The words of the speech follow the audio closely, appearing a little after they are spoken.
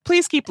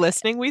please keep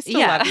listening. We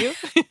still love you.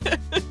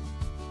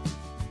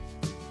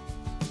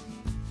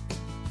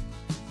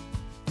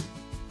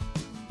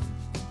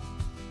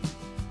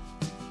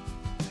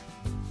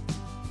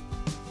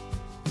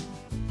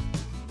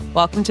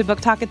 Welcome to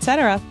Book Talk,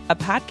 Etc., a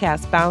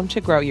podcast bound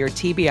to grow your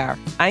TBR.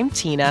 I'm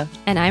Tina.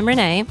 And I'm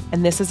Renee.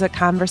 And this is a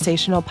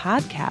conversational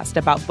podcast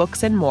about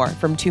books and more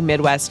from two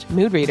Midwest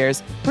mood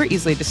readers who are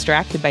easily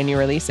distracted by new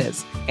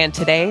releases. And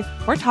today,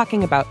 we're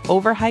talking about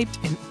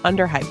Overhyped and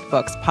Underhyped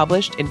books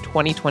published in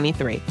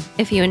 2023.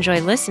 If you enjoy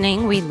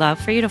listening, we'd love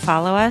for you to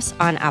follow us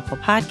on Apple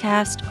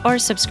Podcast or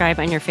subscribe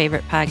on your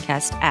favorite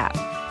podcast app.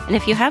 And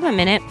if you have a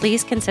minute,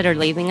 please consider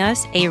leaving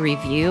us a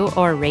review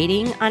or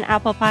rating on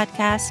Apple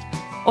Podcast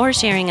or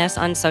sharing us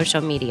on social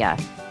media.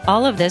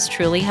 All of this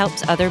truly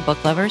helps other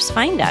book lovers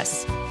find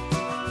us.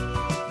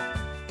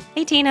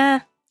 Hey,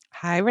 Tina.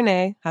 Hi,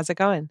 Renee. How's it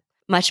going?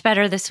 Much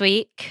better this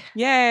week.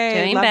 Yay.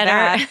 Doing love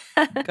better.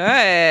 That.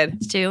 Good.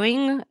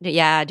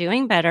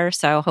 Doing better.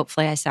 So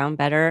hopefully I sound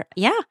better.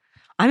 Yeah,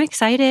 I'm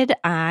excited.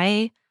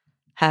 I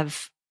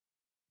have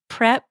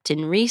prepped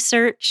and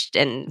researched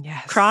and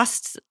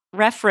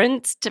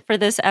cross-referenced for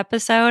this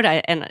episode,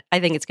 and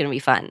I think it's going to be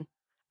fun.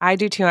 I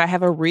do too. I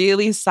have a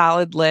really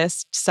solid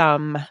list,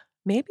 some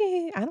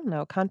maybe, I don't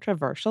know,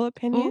 controversial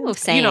opinions. Ooh,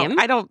 same.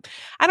 I don't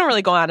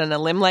really go out on a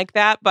limb like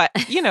that, but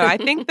I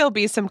think there'll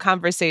be some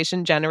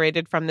conversation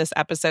generated from this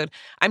episode.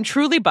 I'm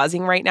truly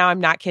buzzing right now. I'm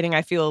not kidding.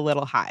 I feel a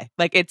little high.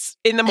 Like it's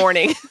in the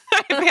morning.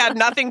 I've had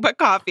nothing but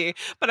coffee,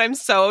 but I'm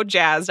so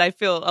jazzed. I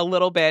feel a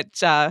little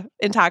bit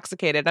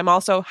intoxicated. I'm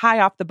also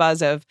high off the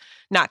buzz of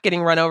not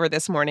getting run over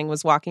this morning.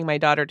 Was walking my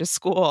daughter to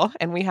school,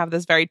 and we have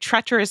this very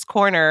treacherous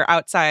corner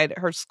outside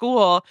her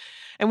school,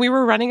 and we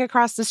were running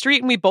across the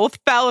street, and we both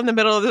fell in the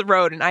middle of the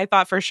road, and I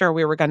thought for sure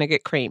we were going to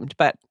get creamed,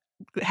 but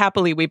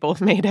happily we both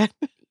made it.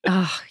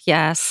 Oh,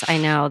 yes, I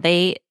know.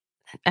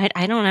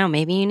 I don't know,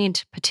 maybe you need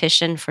to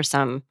petition for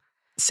some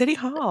City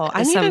Hall.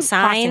 I need some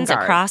signs, a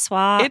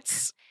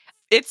crosswalk.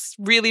 It's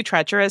really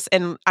treacherous,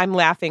 and I'm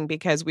laughing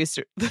because we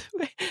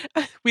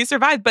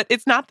survived, but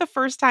it's not the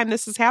first time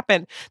this has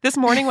happened. This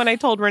morning when I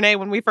told Renee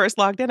when we first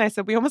logged in, I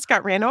said, we almost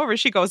got ran over.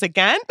 She goes,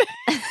 again?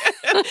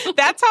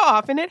 That's how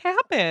often it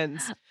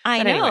happens.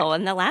 I know. Anyway.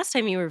 And the last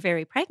time you were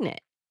very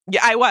pregnant.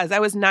 Yeah, I was. I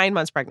was 9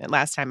 months pregnant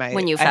last time I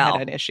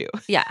had an issue.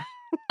 Yeah.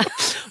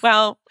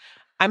 Well,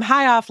 I'm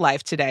high off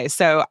life today,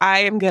 so I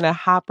am going to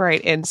hop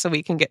right in so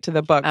we can get to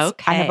the books.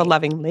 Okay. I have a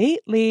loving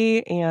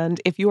lately,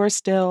 and if you are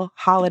still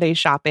holiday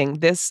shopping,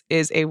 this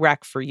is a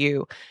rec for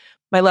you.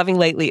 My loving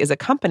lately is a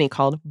company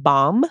called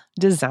Bomb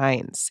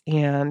Designs,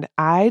 and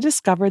I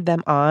discovered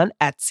them on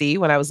Etsy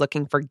when I was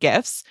looking for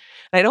gifts.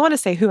 And I don't want to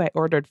say who I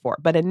ordered for,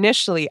 but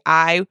initially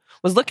I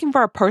was looking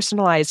for a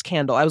personalized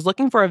candle. I was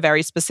looking for a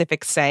very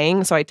specific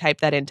saying, so I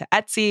typed that into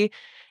Etsy.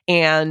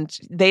 And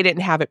they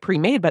didn't have it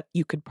pre-made, but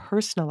you could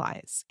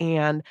personalize.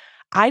 And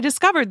I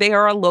discovered they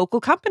are a local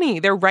company.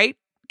 They're right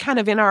kind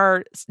of in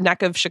our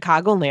neck of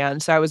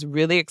Chicagoland. So I was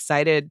really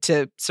excited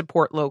to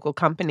support local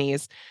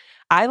companies.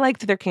 I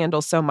liked their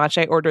candles so much,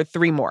 I ordered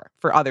 3 more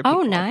for other people.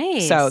 Oh,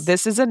 nice. So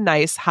this is a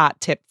nice hot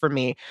tip for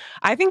me.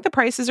 I think the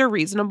prices are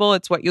reasonable.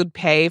 It's what you'd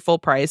pay full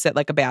price at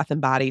like a Bath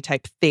and Body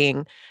type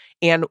thing.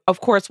 And of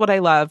course, what I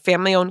love,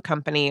 family-owned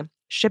company.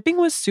 Shipping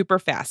was super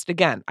fast.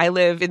 Again, I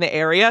live in the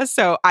area,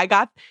 so I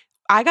got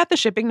the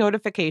shipping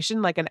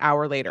notification like an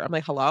hour later. I'm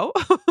like, hello?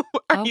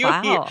 Are you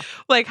here?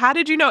 Like, how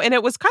did you know? And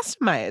it was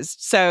customized.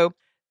 So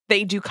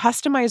they do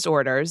customized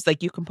orders.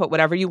 Like you can put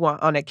whatever you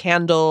want on a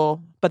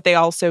candle, but they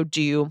also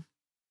do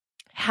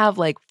have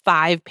like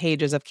 5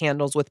 pages of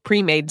candles with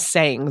pre-made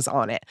sayings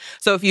on it.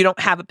 So if you don't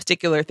have a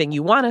particular thing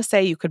you want to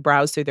say, you could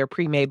browse through their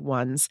pre-made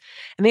ones.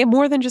 And they have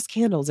more than just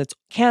candles. It's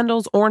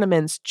candles,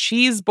 ornaments,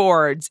 cheese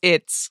boards.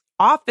 It's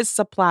office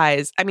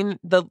supplies. I mean,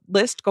 the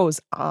list goes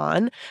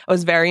on. I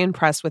was very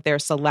impressed with their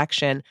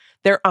selection.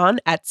 They're on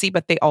Etsy,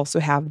 but they also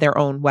have their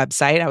own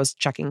website. I was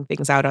checking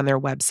things out on their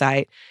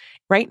website.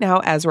 Right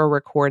now, as we're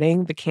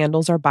recording, the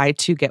candles are buy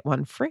 2, get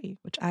 1 free,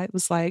 which I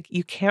was like,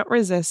 you can't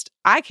resist.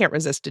 I can't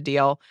resist a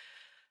deal.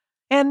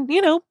 And,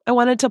 I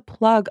wanted to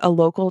plug a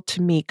local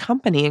to me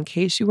company in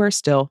case you are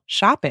still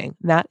shopping.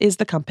 That is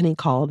the company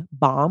called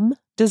Bomb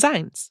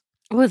Designs.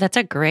 Oh, that's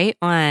a great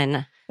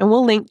one. And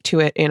we'll link to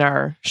it in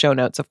our show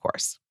notes, of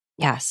course.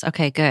 Yes.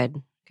 Okay,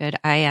 good. Good.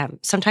 I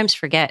sometimes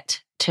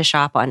forget to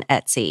shop on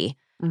Etsy,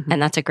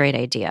 and that's a great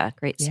idea.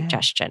 Great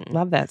suggestion.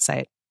 Love that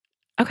site.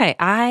 Okay.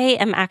 I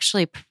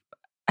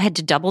had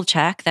to double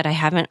check that I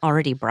haven't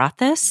already brought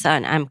this,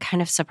 and I'm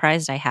kind of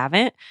surprised I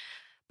haven't.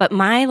 But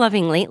my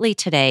loving lately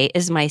today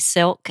is my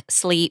Silk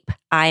Sleep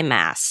Eye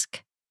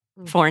Mask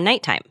for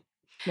nighttime.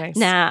 Nice.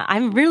 Now,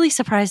 I'm really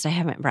surprised I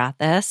haven't brought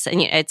this.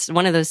 And it's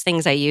one of those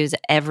things I use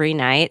every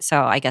night,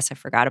 so I guess I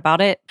forgot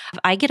about it.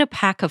 I get a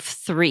pack of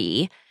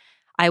 3.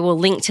 I will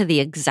link to the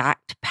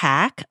exact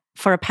pack.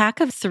 For a pack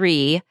of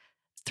 3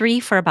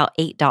 for about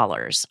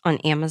 $8 on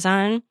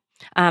Amazon.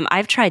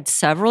 I've tried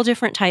several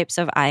different types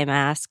of eye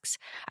masks.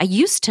 I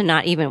used to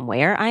not even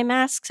wear eye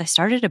masks. I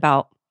started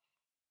about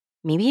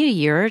maybe a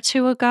year or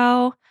 2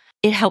 ago.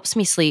 It helps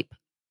me sleep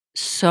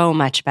so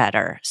much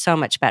better, so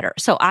much better.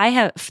 So I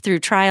have, through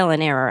trial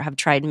and error, have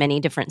tried many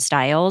different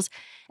styles,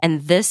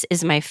 and this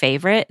is my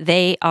favorite.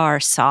 They are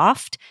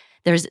soft.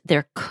 There's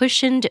their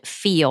cushioned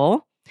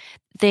feel.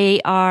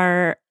 They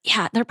are,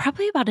 they're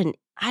probably about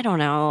I don't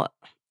know.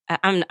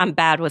 I'm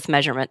bad with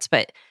measurements,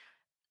 but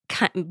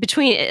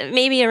between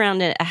maybe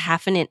around a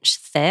half an inch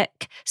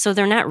thick. So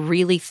they're not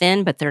really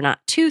thin, but they're not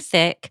too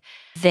thick.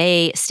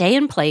 They stay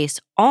in place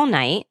all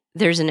night.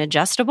 There's an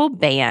adjustable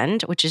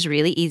band, which is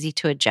really easy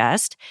to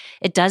adjust.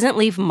 It doesn't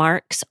leave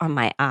marks on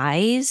my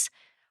eyes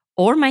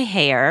or my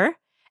hair.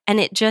 And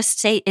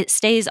it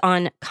stays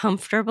on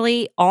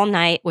comfortably all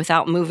night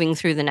without moving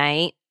through the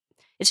night.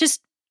 It's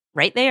just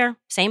right there,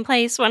 same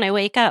place when I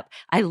wake up.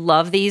 I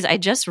love these. I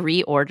just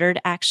reordered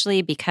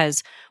actually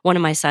because one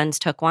of my sons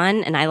took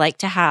one, and I like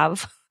to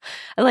have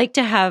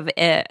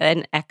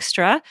an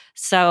extra.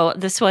 So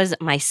this was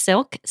my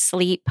Silk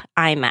Sleep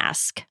eye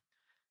mask.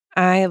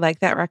 I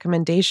like that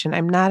recommendation.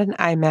 I'm not an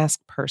eye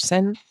mask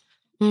person.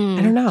 I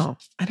don't know.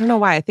 I don't know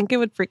why. I think it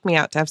would freak me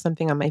out to have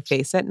something on my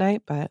face at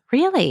night, but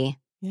really?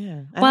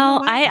 Yeah.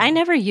 Well, I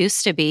never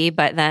used to be,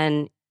 but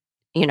then,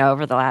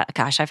 over the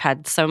last, I've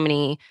had so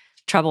many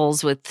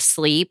troubles with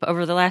sleep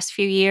over the last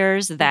few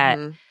years that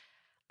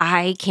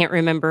I can't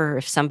remember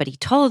if somebody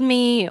told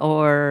me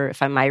or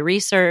if my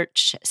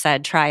research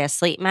said try a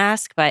sleep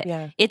mask, but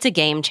it's a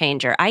game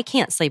changer. I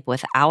can't sleep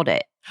without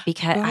it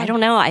because I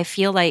don't know. I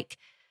feel like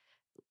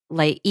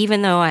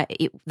even though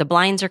the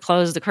blinds are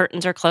closed, the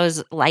curtains are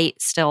closed,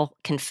 light still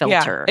can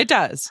filter. Yeah, it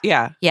does.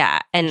 Yeah. Yeah.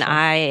 And sure.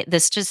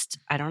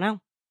 I don't know.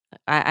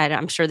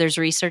 I'm sure there's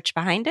research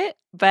behind it,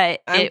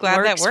 but I'm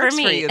glad that works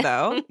for you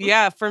though.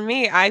 Yeah. For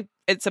me,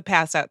 it's a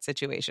pass out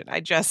situation.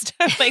 I just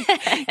like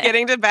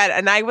getting to bed,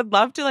 and I would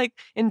love to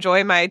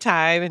enjoy my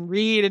time and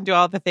read and do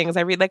all the things.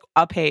 I read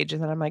a page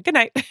and then I'm like, good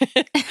night.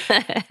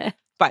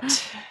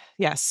 But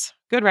yes,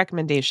 good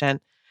recommendation.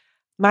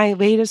 My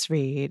latest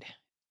read.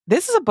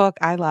 This is a book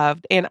I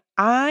loved, and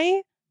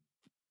I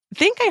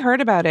think I heard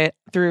about it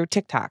through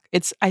TikTok.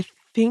 It's, I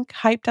think,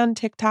 hyped on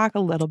TikTok a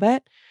little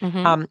bit.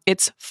 Mm-hmm.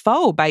 It's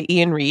Foe by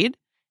Ian Reid,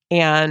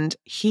 and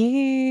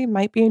he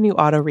might be a new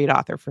auto read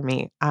author for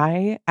me.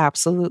 I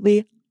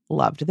absolutely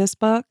loved this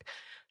book.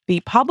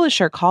 The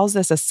publisher calls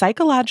this a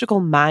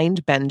psychological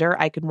mind bender.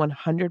 I could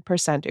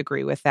 100%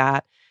 agree with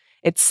that.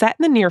 It's set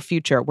in the near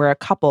future where a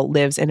couple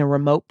lives in a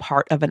remote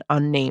part of an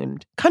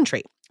unnamed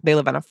country. They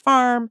live on a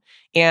farm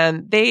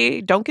and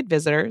they don't get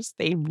visitors.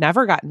 They've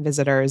never gotten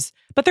visitors,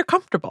 but they're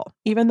comfortable.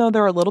 Even though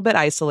they're a little bit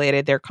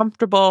isolated, they're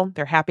comfortable.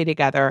 They're happy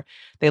together.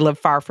 They live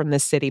far from the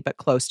city, but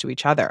close to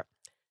each other.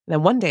 And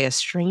then one day a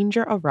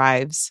stranger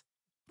arrives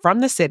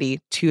from the city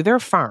to their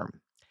farm,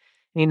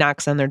 and he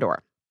knocks on their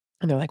door.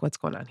 And they're like, what's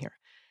going on here?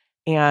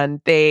 And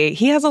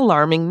he has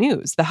alarming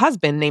news. The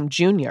husband, named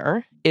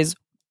Junior, is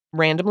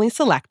randomly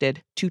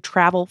selected to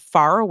travel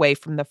far away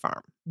from the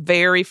farm,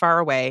 very far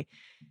away.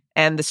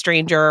 And the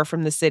stranger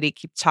from the city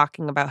keeps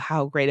talking about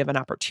how great of an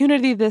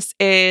opportunity this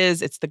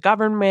is. It's the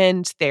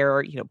government.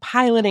 They're,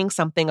 piloting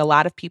something a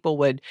lot of people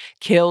would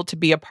kill to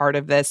be a part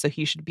of this. So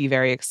he should be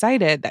very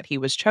excited that he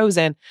was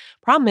chosen.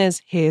 Problem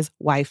is, his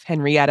wife,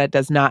 Henrietta,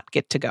 does not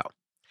get to go.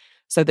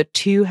 So the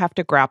two have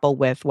to grapple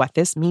with what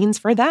this means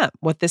for them,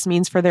 what this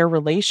means for their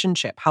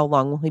relationship. How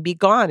long will he be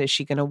gone? Is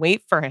she going to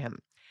wait for him?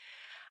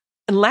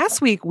 And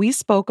last week, we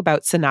spoke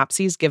about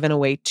synopses given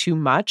away too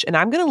much. And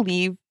I'm going to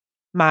leave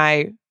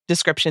my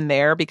description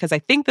there because I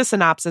think the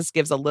synopsis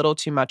gives a little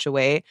too much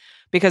away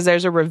because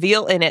there's a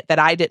reveal in it that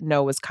I didn't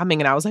know was coming.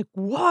 And I was like,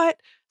 what?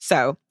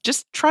 So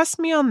just trust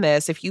me on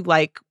this. If you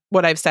like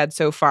what I've said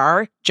so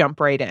far, jump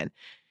right in.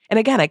 And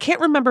again, I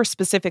can't remember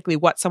specifically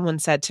what someone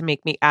said to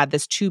make me add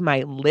this to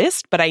my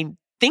list, but I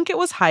think it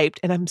was hyped,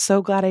 and I'm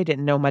so glad I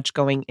didn't know much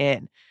going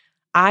in.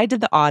 I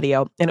did the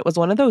audio, and it was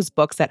one of those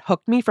books that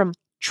hooked me from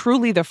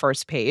truly the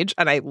first page.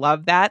 And I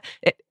love that.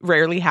 It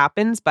rarely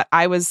happens, but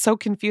I was so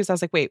confused. I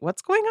was like, wait,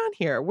 what's going on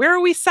here? Where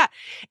are we set?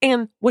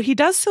 And what he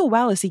does so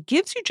well is he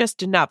gives you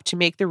just enough to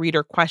make the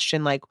reader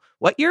question,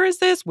 what year is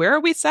this? Where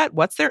are we set?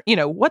 What's there?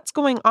 What's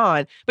going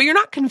on? But you're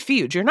not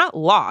confused. You're not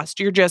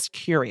lost. You're just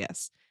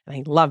curious. And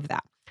I love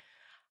that.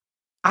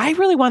 I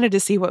really wanted to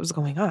see what was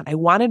going on. I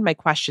wanted my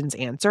questions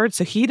answered.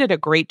 So he did a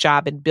great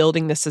job in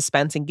building the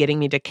suspense and getting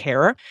me to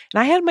care. And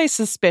I had my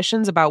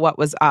suspicions about what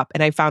was up,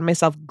 and I found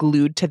myself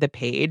glued to the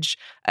page.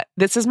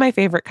 This is my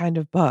favorite kind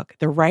of book.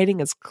 The writing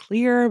is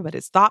clear, but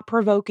it's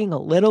thought-provoking, a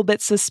little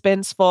bit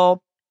suspenseful.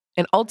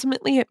 And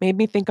ultimately, it made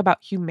me think about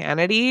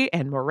humanity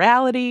and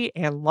morality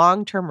and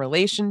long-term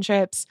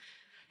relationships.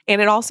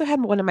 And it also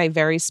had one of my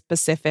very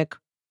specific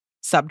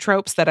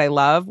subtropes that I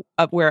love,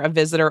 where a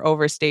visitor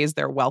overstays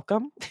their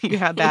welcome. You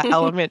had that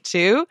element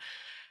too.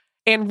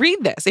 And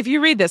read this. If you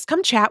read this,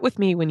 come chat with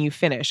me when you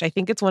finish. I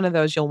think it's one of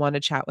those you'll want to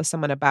chat with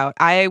someone about.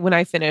 When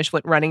I finished,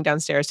 went running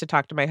downstairs to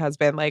talk to my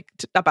husband,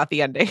 about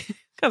the ending,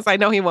 because I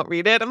know he won't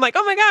read it. I'm like,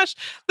 oh my gosh,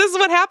 this is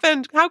what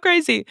happened. How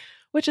crazy.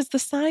 Which is the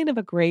sign of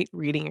a great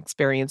reading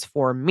experience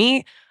for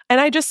me. And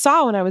I just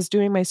saw when I was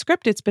doing my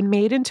script, it's been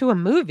made into a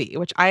movie,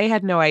 which I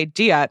had no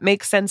idea. It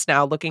makes sense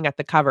now looking at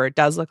the cover. It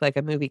does look like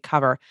a movie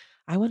cover.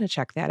 I want to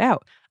check that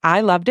out.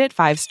 I loved it.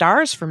 5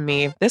 stars from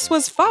me. This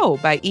was Foe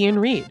by Ian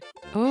Reid.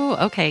 Oh,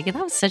 okay. That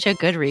was such a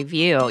good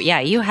review. Yeah,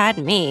 you had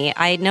me.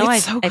 I know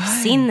I've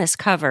seen this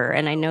cover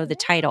and I know the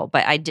title,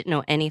 but I didn't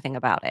know anything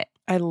about it.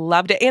 I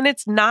loved it. And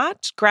it's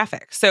not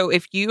graphic. So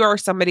if you are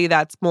somebody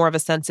that's more of a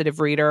sensitive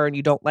reader and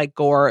you don't like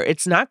gore,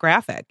 it's not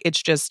graphic.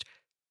 It's just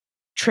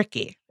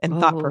tricky and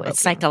thought-provoking.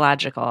 It's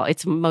psychological.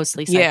 It's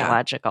mostly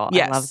psychological.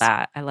 Yes. I love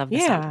that. I love the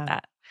sound of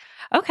that.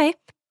 Okay.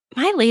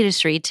 My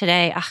latest read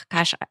today,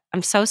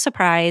 I'm so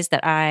surprised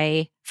that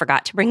I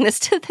forgot to bring this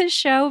to the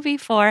show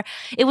before.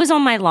 It was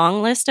on my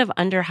long list of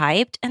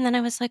Underhyped, and then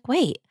I was like,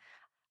 wait,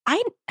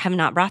 I have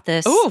not brought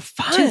this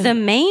to the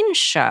main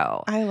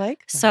show. I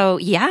like that. So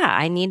yeah,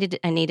 I needed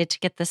to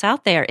get this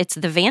out there. It's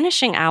The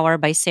Vanishing Hour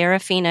by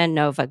Serafina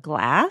Nova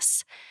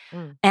Glass.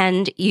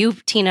 And you,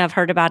 Tina, have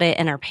heard about it,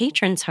 and our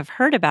patrons have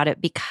heard about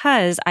it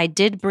because I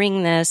did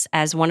bring this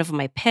as one of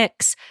my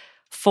picks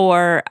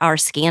for our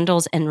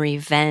Scandals and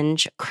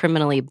Revenge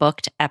Criminally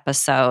Booked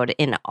episode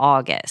in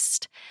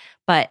August.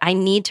 But I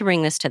need to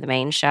bring this to the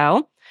main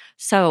show.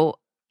 So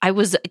I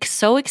was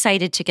so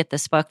excited to get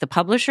this book. The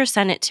publisher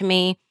sent it to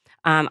me.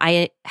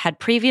 I had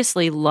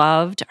previously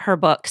loved her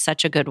book,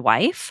 Such a Good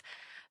Wife.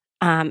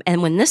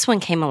 And when this one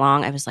came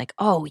along, I was like,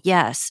 oh,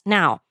 yes.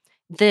 Now,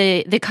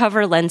 the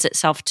cover lends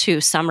itself to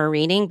summer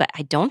reading, but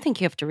I don't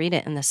think you have to read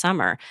it in the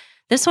summer.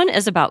 This one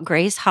is about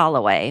Grace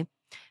Holloway,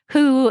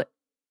 who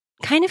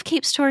kind of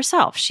keeps to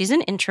herself. She's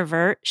an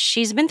introvert.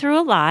 She's been through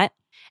a lot.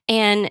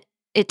 And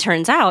it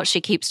turns out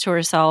she keeps to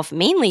herself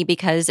mainly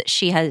because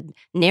she had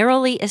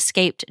narrowly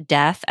escaped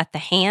death at the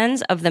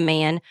hands of the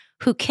man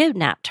who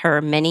kidnapped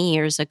her many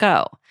years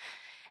ago.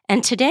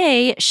 And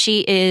today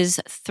she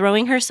is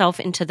throwing herself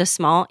into the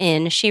small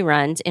inn she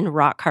runs in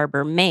Rock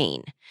Harbor,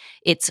 Maine.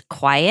 It's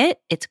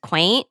quiet, it's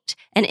quaint,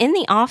 and in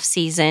the off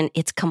season,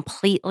 it's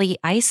completely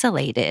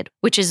isolated,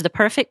 which is the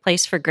perfect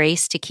place for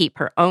Grace to keep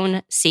her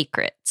own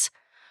secrets.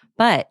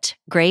 But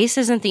Grace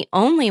isn't the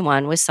only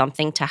one with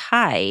something to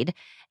hide,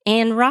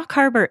 and Rock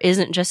Harbor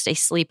isn't just a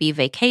sleepy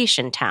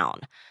vacation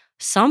town.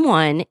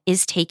 Someone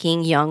is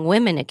taking young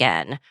women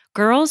again,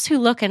 girls who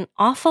look an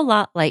awful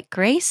lot like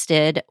Grace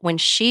did when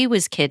she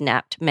was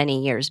kidnapped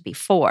many years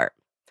before.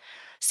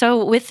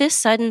 So with this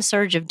sudden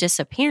surge of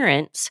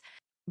disappearance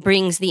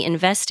brings the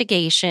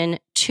investigation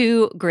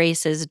to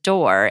Grace's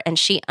door, and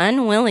she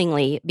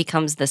unwillingly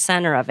becomes the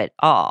center of it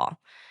all.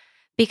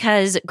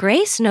 Because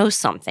Grace knows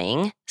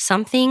something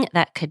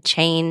that could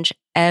change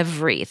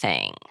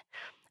everything.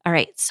 All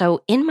right,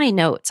 so in my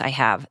notes I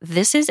have,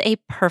 this is a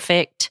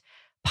perfect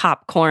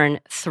popcorn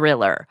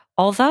thriller,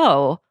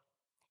 although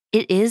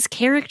it is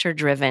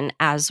character-driven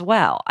as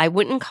well. I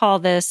wouldn't call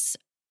this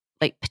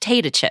like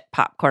potato chip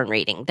popcorn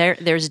reading.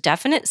 There's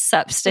definite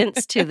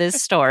substance to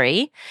this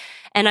story.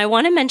 And I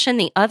want to mention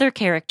the other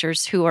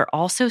characters who are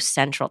also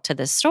central to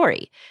this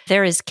story.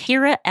 There is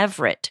Kira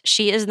Everett.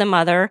 She is the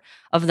mother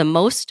of the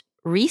most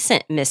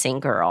recent missing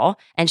girl,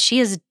 and she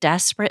is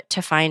desperate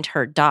to find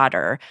her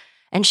daughter,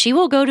 and she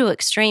will go to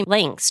extreme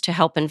lengths to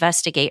help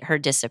investigate her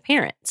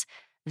disappearance.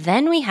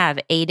 Then we have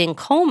Aiden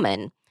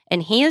Coleman,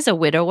 and he is a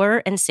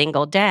widower and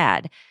single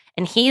dad,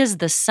 and he is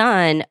the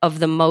son of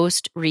the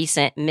most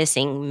recent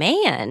missing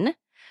man,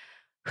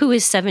 who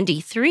is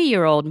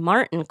 73-year-old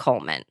Martin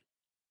Coleman.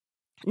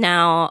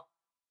 Now,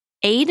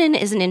 Aiden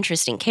is an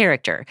interesting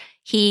character.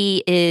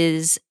 He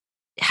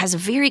has a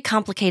very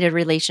complicated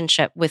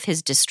relationship with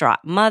his distraught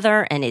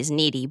mother and his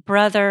needy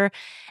brother.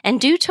 And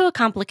due to a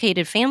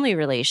complicated family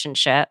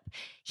relationship,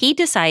 he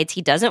decides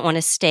he doesn't want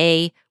to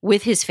stay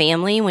with his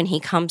family when he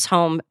comes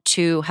home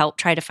to help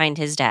try to find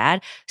his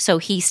dad. So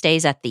he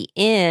stays at the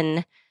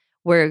inn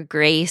where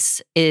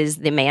Grace is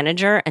the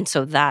manager. And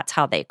so that's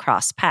how they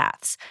cross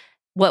paths.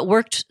 What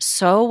worked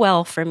so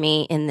well for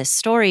me in this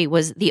story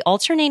was the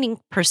alternating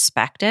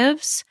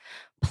perspectives.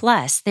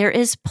 Plus, there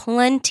is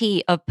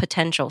plenty of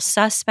potential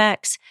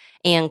suspects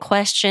and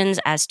questions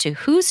as to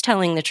who's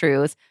telling the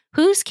truth,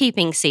 who's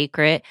keeping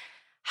secret,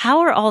 how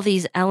are all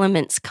these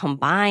elements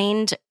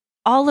combined.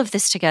 All of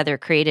this together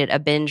created a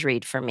binge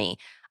read for me.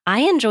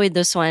 I enjoyed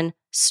this one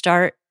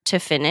start to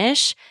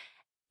finish.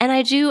 And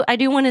I do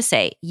want to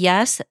say,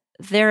 yes,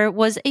 there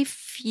was a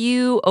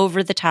few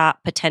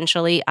over-the-top,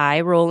 potentially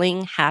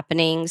eye-rolling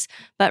happenings.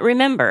 But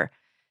remember,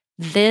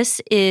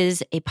 this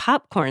is a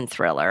popcorn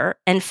thriller.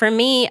 And for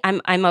me,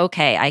 I'm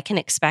okay. I can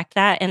expect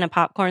that in a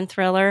popcorn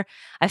thriller.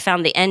 I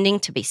found the ending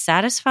to be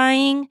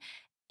satisfying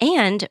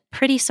and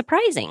pretty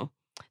surprising.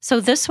 So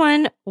this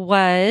one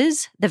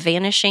was The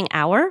Vanishing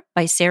Hour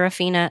by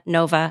Serafina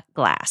Nova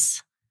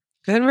Glass.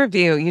 Good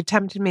review. You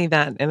tempted me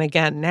then. And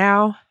again,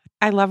 now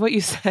I love what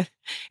you said.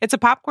 It's a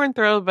popcorn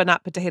thriller, but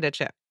not potato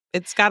chip.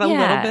 It's got a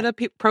little bit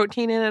of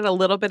protein in it, a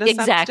little bit of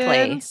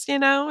substance. You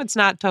know, it's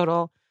not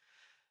total.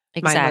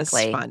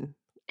 Exactly. Fun.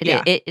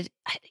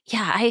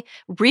 I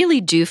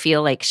really do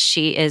feel like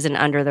she is an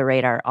under the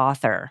radar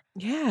author.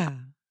 Yeah.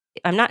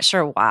 I'm not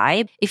sure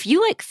why. If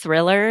you like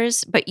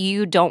thrillers, but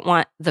you don't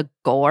want the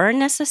gore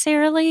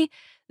necessarily,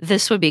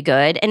 this would be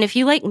good. And if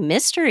you like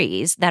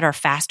mysteries that are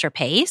faster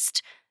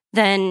paced,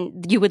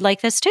 then you would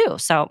like this too.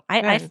 So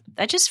I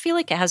Good. just feel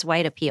like it has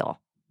wide appeal.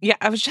 Yeah,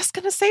 I was just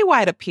going to say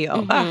wide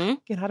appeal. Mhm.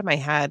 Get out of my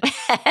head.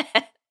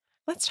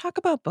 Let's talk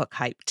about book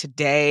hype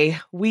today.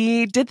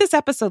 We did this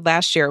episode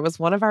last year. It was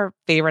one of our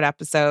favorite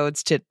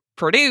episodes to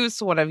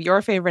produce, one of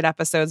your favorite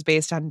episodes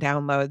based on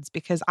downloads,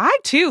 because I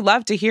too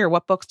love to hear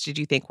what books did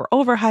you think were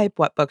overhyped?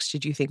 What books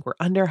did you think were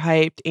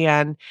underhyped?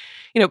 And,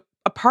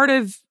 a part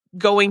of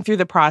going through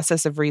the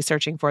process of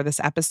researching for this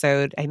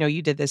episode, I know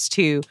you did this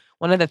too.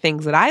 One of the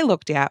things that I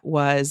looked at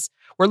was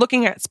we're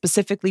looking at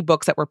specifically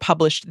books that were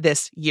published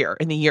this year,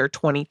 in the year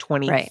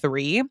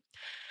 2023. Right.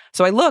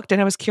 So I looked and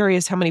I was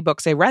curious how many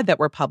books I read that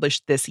were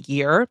published this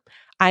year.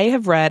 I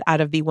have read, out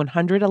of the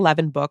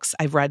 111 books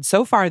I've read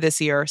so far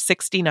this year,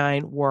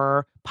 69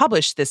 were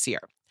published this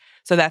year.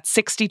 So that's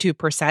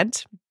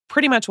 62%,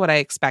 pretty much what I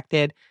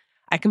expected.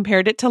 I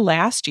compared it to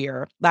last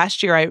year.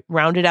 Last year, I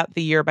rounded out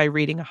the year by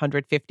reading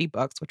 150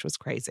 books, which was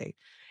crazy.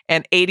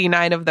 And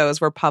 89 of those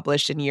were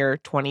published in year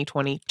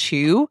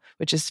 2022,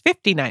 which is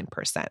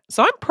 59%.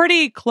 So I'm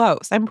pretty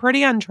close. I'm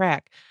pretty on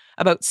track.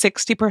 About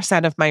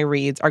 60% of my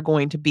reads are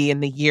going to be in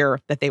the year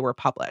that they were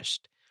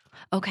published.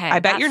 Okay. I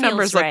bet your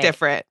numbers look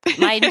different.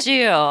 Mine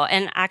do.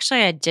 And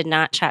actually, I did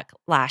not check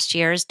last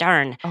year's,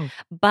 darn. Oh.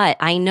 But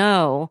I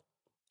know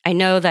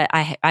that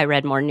I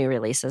read more new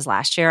releases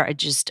last year. I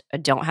just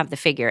don't have the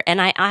figure. And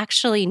I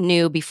actually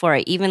knew before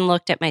I even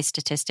looked at my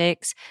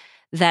statistics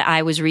that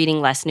I was reading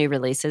less new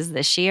releases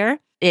this year.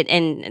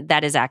 And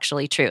that is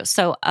actually true.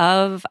 So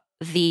of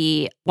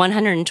the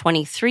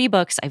 123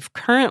 books I've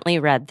currently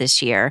read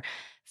this year,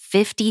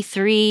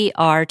 53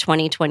 are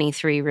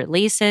 2023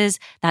 releases.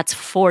 That's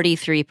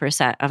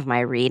 43% of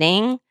my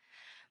reading.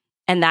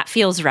 And that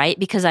feels right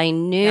because I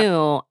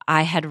knew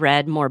I had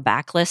read more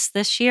backlists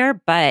this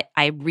year, but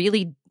I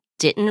really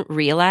didn't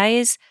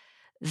realize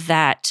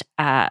that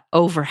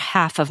over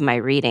half of my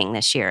reading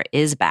this year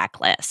is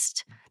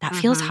backlist. That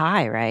feels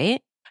high,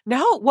 right?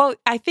 No, well,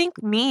 I think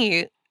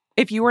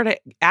if you were to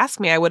ask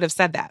me, I would have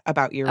said that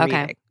about your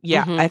reading.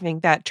 Yeah, I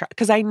think that,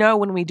 because I know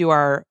when we do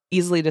our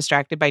easily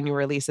distracted by new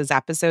releases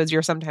episodes,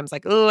 you're sometimes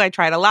like, oh, I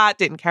tried a lot,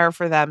 didn't care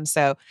for them.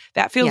 So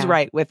that feels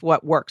right with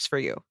what works for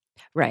you.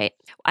 Right.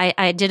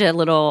 I did a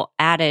little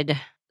added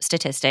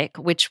statistic,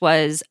 which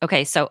was,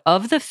 okay, so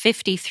of the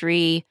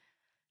 53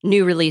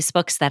 new release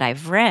books that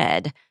I've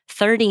read,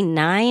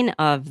 39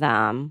 of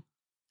them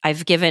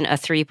I've given a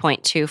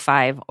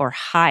 3.25 or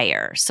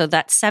higher. So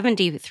that's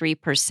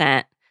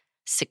 73%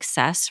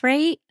 success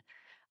rate,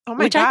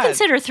 which God. I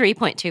consider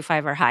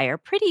 3.25 or higher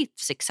pretty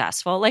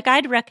successful. Like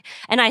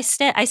and I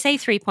say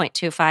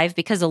 3.25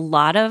 because a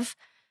lot of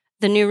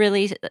the new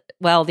release,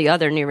 the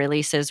other new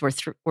releases were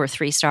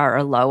 3-star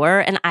or lower,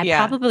 and I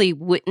probably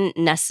wouldn't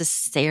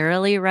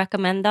necessarily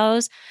recommend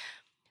those.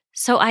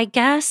 So I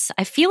guess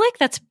I feel like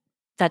that's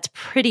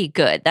pretty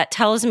good. That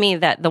tells me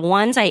that the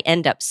ones I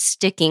end up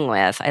sticking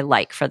with, I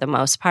like for the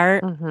most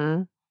part.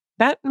 Mm-hmm.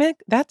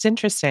 That's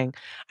interesting.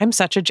 I'm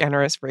such a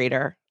generous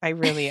reader. I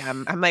really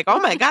am. I'm like, oh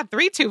my God,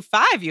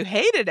 325. You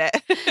hated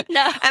it.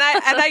 No.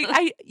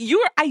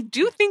 I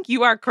do think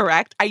you are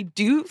correct. I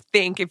do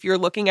think if you're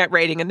looking at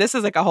rating, and this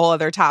is like a whole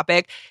other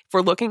topic, if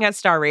we're looking at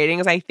star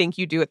ratings, I think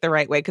you do it the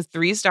right way, because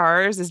 3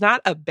 stars is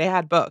not a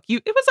bad book.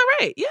 It was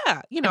all right.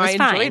 Yeah. I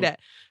enjoyed it.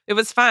 It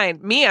was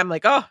fine. Me, I'm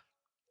like, oh,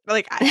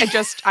 like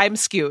I'm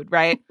skewed,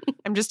 right?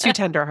 I'm just too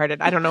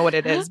tenderhearted. I don't know what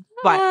it is,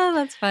 but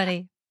that's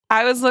funny.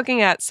 I was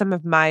looking at some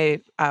of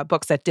my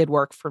books that did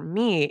work for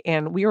me,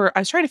 and I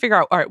was trying to figure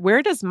out, all right,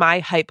 where does my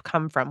hype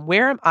come from?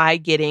 Where am I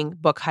getting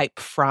book hype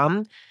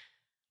from?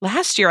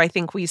 Last year, I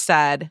think we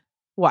said,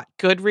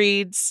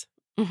 Goodreads,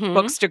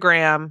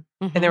 Bookstagram,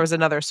 and there was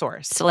another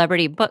source.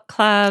 Celebrity book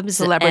clubs.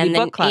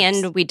 Book clubs.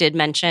 And we did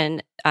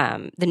mention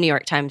the New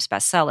York Times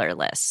bestseller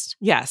list.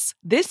 Yes.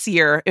 This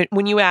year,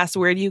 when you asked,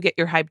 where do you get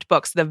your hyped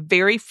books? The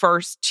very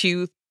first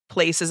 2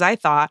 places I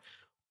thought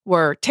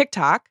were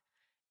TikTok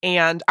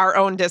and our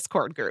own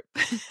Discord group.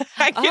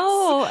 I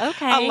get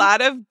okay. a lot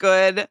of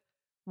good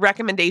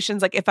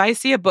recommendations. Like if I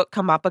see a book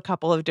come up a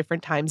couple of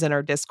different times in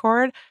our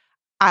Discord,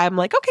 I'm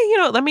like, okay,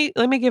 let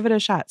me give it a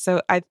shot.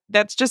 So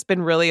that's just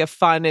been really a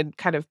fun and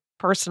kind of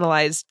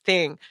personalized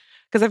thing,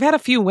 because I've had a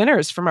few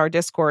winners from our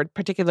Discord,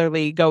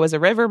 particularly Go as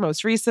a River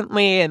most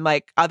recently, and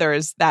like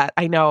others that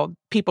I know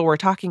people were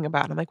talking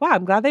about. I'm like, wow,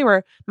 I'm glad they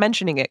were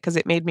mentioning it, because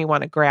it made me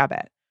want to grab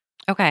it.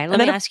 Okay, let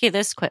me ask you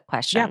this quick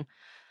question. Yeah.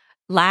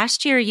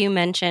 Last year you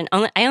mentioned,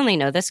 I only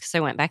know this because I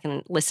went back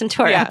and listened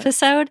to our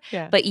episode,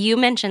 but you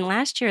mentioned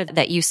last year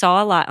that you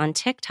saw a lot on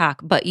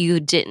TikTok, but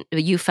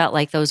you felt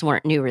like those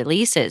weren't new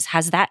releases.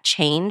 Has that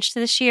changed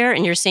this year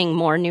and you're seeing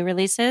more new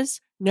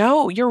releases?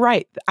 No, you're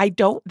right.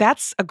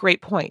 That's a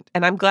great point.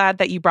 And I'm glad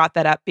that you brought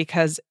that up,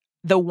 because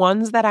the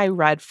ones that I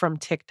read from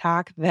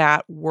TikTok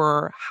that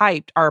were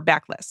hyped are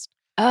backlist.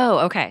 Oh,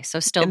 okay.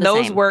 So still and the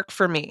those same. work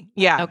for me.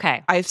 Yeah.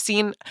 Okay.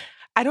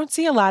 I don't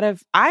see a lot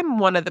of, I'm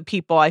one of the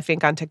people I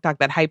think on TikTok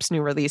that hypes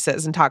new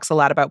releases and talks a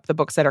lot about the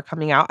books that are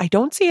coming out. I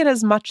don't see it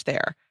as much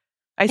there.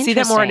 I see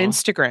that more on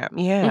Instagram.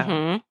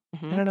 Yeah.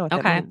 I don't know what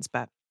that means,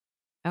 but.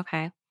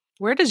 Okay.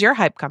 Where does your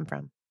hype come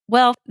from?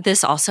 Well,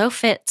 this also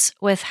fits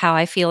with how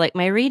I feel like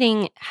my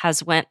reading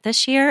has went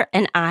this year,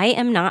 and I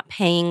am not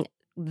paying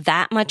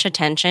that much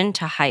attention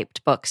to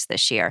hyped books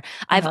this year.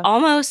 I've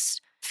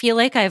almost feel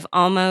like I've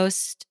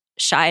almost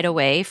shied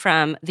away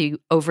from the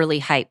overly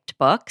hyped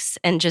books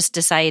and just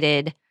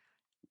decided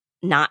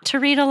not to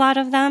read a lot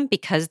of them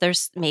because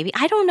there's maybe,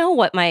 I don't know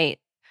what my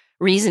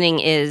reasoning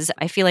is.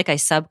 I feel like I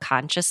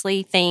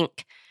subconsciously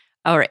think,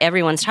 or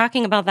everyone's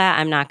talking about that,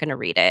 I'm not going to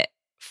read it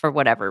for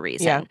whatever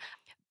reason. Yeah.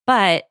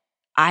 But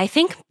I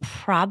think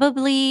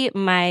probably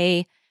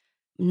my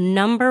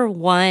number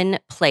one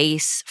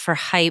place for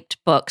hyped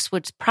books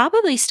would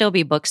probably still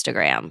be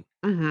Bookstagram.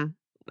 Mm-hmm.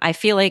 I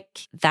feel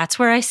like that's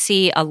where I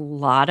see a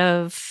lot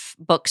of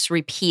books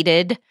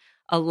repeated,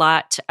 a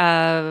lot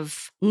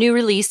of new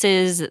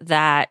releases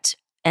that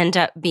end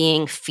up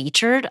being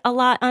featured a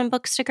lot on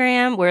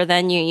Bookstagram, where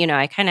then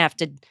I kind of have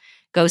to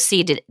go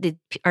see,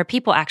 are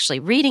people actually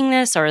reading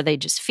this, or are they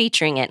just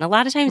featuring it? And a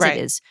lot of times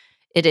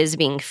it is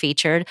being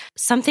featured.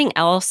 Something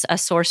else, a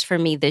source for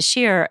me this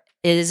year,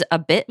 is a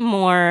bit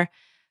more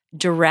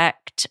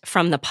direct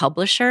from the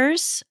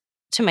publishers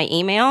to my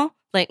email,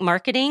 like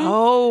marketing.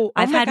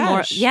 I've had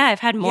more. Yeah, I've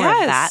had more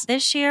of that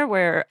this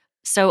year,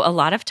 so a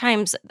lot of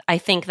times I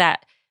think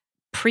that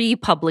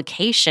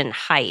pre-publication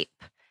hype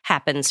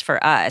happens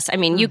for us. I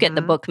mean, you get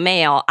the book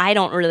mail. I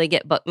don't really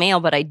get book mail,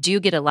 but I do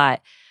get a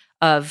lot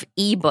of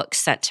ebooks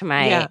sent to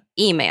my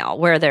email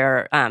where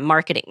they're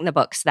marketing the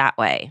books that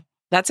way.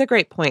 That's a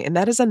great point. And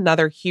that is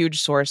another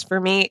huge source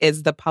for me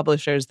is the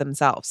publishers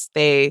themselves.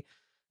 They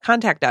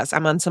contact us.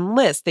 I'm on some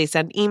lists. They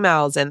send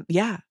emails. And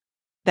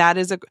that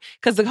is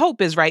because the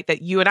hope is, right,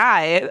 that you and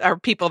I are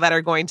people that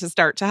are going to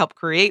start to help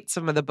create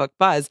some of the book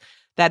buzz.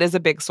 That is a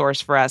big source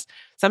for us.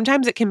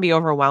 Sometimes it can be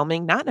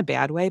overwhelming, not in a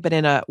bad way, but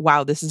in a,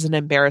 wow, this is an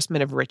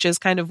embarrassment of riches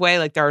kind of way.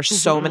 Like there are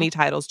so many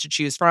titles to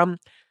choose from.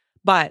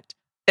 But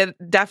it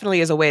definitely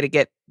is a way to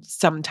get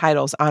some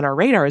titles on our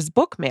radar is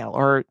book mail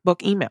or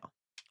book email.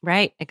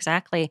 Right,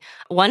 exactly.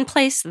 One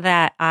place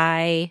that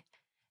I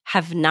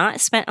have not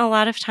spent a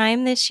lot of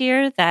time this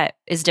year that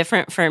is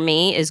different for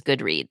me is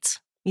Goodreads.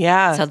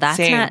 Yeah. So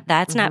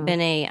that's not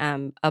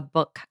been a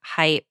book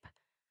hype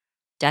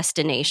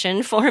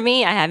destination for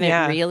me. I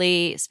haven't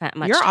really spent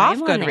much time off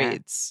on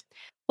Goodreads.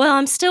 There. Well,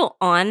 I'm still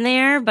on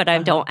there, but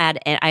I'm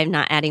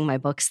not adding my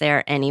books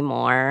there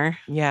anymore.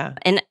 Yeah.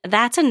 And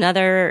that's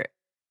another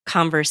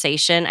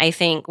conversation, I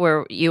think,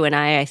 where you and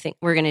I think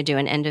we're going to do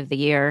an end of the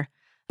year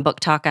book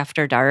talk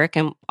after dark,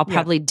 and I'll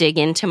probably dig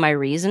into my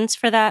reasons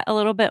for that a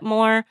little bit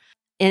more,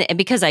 and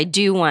because I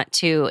do want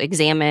to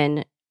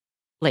examine,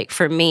 like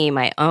for me,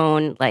 my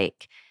own,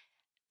 like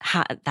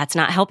that's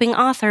not helping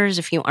authors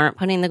if you aren't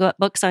putting the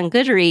books on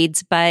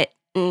Goodreads. But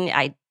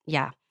I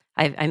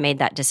made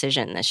that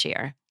decision this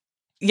year.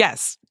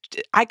 Yes,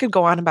 I could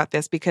go on about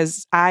this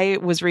because I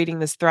was reading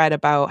this thread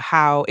about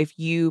how if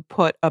you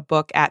put a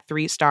book at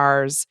 3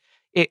 stars,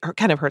 it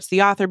kind of hurts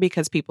the author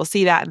because people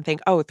see that and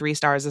think, oh, 3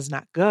 stars is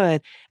not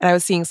good. And I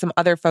was seeing some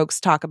other folks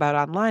talk about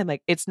online,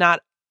 like it's not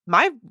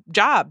my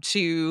job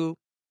to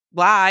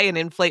lie and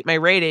inflate my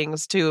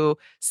ratings to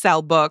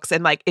sell books.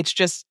 And like, it's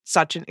just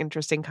such an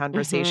interesting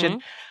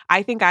conversation.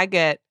 I think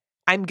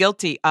I'm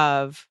guilty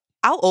of,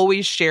 I'll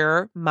always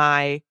share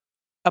my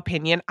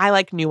opinion. I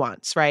like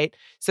nuance, right?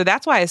 So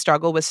that's why I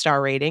struggle with star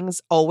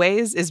ratings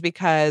always, is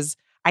because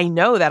I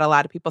know that a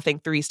lot of people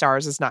think 3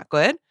 stars is not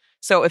good.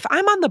 So if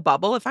I'm on the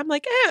bubble, if I'm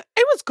like,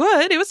 it was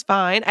good, it was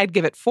fine, I'd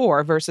give it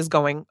 4 versus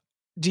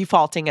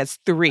defaulting as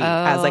 3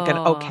 as like an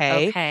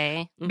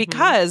okay.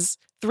 Because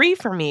 3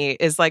 for me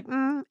is like,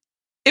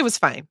 it was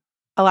fine.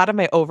 A lot of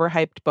my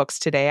overhyped books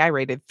today, I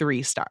rated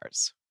 3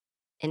 stars.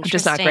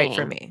 Just not great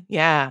for me.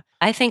 Yeah.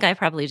 I think I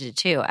probably did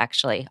too,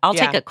 actually. I'll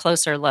take a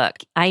closer look.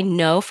 I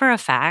know for a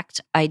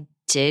fact I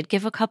did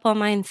give a couple of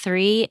mine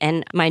 3,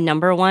 and my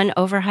number one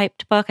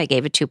overhyped book, I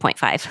gave it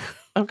 2.5.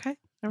 Okay.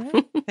 All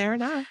right. Fair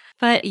enough.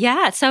 But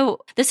yeah, so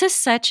this is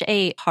such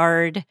a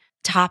hard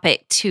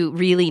topic to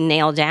really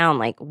nail down.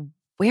 Like,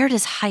 where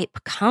does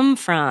hype come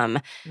from?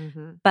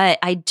 But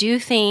I do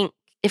think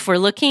if we're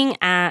looking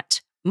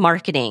at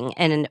marketing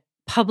and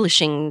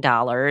publishing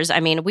dollars, I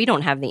mean, we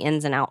don't have the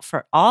ins and outs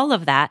for all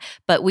of that,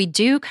 but we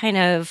do kind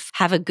of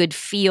have a good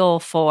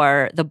feel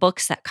for the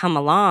books that come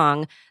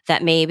along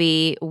that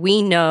maybe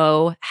we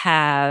know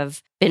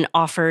have been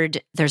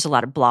offered. There's a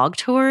lot of blog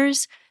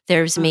tours.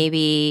 There's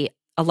maybe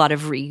a lot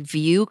of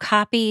review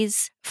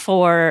copies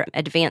for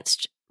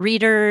advanced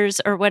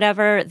readers or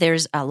whatever.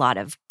 There's a lot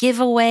of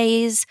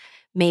giveaways.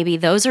 Maybe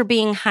those are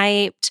being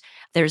hyped.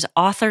 There's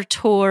author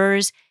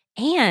tours.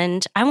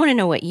 And I want to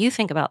know what you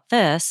think about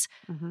this.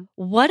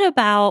 What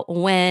about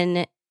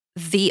when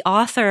the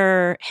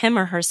author, him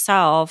or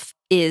herself,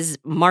 is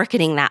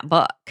marketing that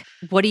book?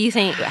 What do you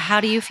think?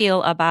 How do you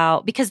feel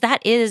about, because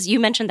that is, you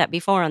mentioned that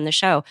before on the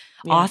show,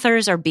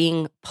 authors are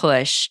being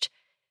pushed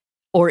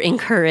or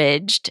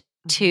encouraged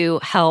to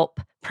help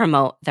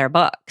promote their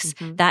books.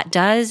 That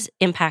does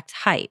impact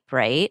hype,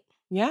 right?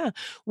 Yeah.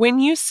 When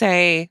you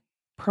say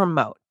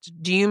promote,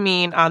 do you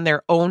mean on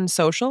their own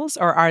socials,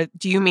 or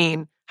do you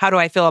mean how do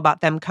I feel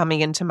about them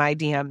coming into my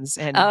DMs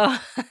and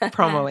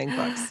promoting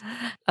books?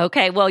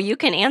 Okay, well, you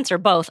can answer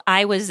both.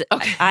 I was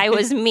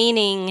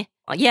meaning,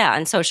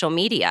 on social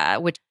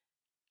media,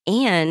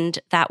 and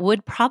that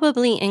would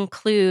probably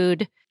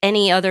include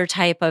any other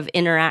type of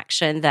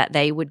interaction that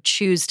they would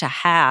choose to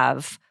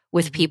have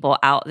with people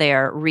out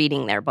there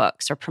reading their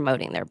books or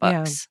promoting their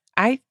books.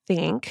 Yeah. I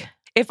think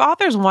if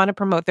authors want to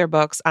promote their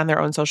books on their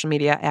own social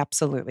media,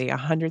 absolutely,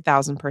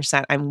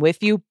 100,000%. I'm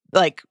with you.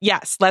 Like,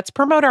 yes, let's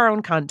promote our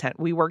own content.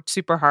 We worked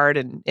super hard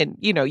and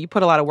you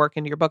put a lot of work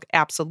into your book.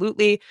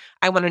 Absolutely.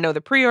 I want to know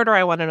the pre-order.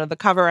 I want to know the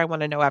cover. I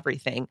want to know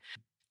everything.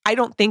 I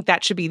don't think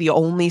that should be the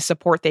only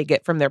support they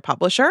get from their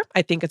publisher.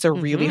 I think it's a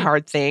really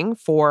hard thing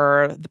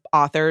for the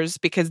authors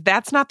because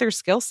that's not their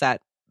skill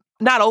set.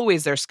 Not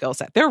always their skill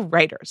set. They're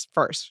writers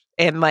first.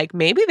 And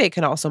maybe they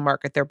can also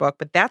market their book,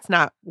 but that's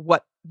not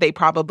what they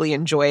probably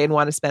enjoy and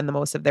want to spend the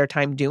most of their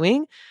time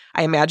doing.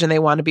 I imagine they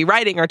want to be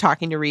writing or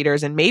talking to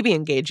readers and maybe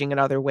engaging in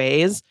other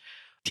ways.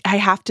 I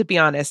have to be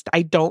honest.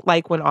 I don't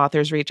like when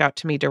authors reach out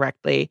to me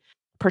directly,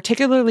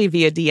 particularly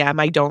via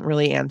DM. I don't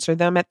really answer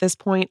them at this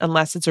point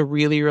unless it's a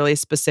really, really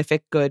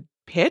specific good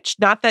pitch.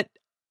 Not that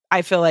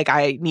I feel like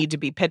I need to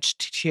be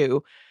pitched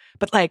to,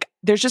 but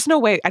there's just no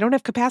way. I don't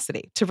have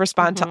capacity to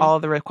respond to all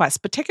of the requests,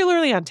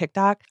 particularly on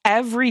TikTok.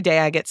 Every day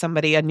I get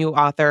a new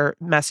author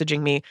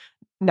messaging me.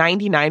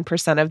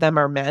 99% of them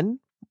are men,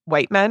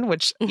 white men,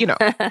 which,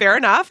 fair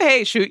enough.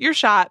 Hey, shoot your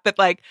shot. But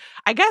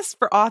I guess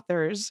for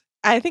authors,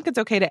 I think it's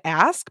okay to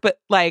ask, but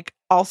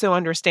also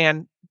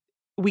understand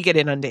we get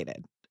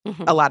inundated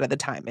a lot of the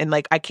time. And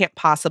I can't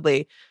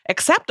possibly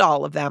accept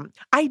all of them.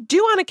 I do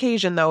on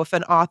occasion, though, if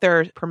an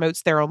author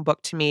promotes their own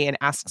book to me and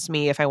asks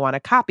me if I want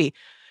a copy.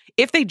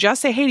 If they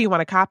just say, hey, do you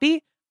want a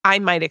copy? I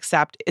might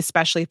accept,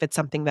 especially if it's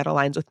something that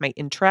aligns with my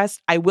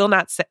interest. I will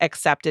not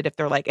accept it if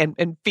they're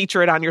and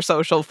feature it on your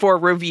social for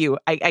review.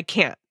 I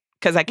can't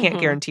because I can't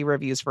guarantee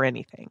reviews for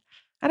anything.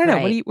 I don't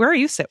know. Where do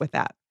you sit with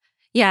that?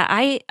 Yeah,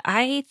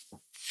 I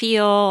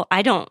feel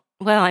I don't.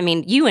 Well, I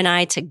mean, you and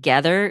I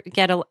together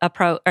get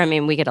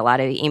we get a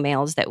lot of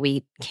emails that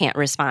we can't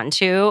respond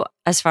to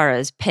as far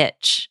as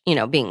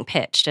being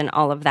pitched and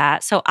all of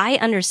that. So I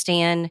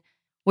understand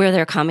where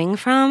they're coming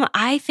from.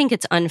 I think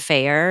it's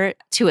unfair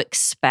to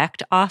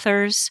expect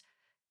authors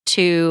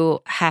to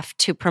have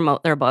to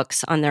promote their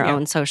books on their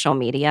own social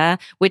media,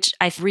 which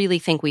I really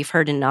think we've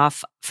heard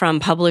enough from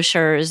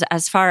publishers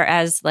as far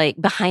as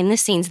behind the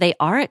scenes, they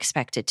are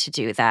expected to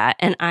do that.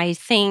 And I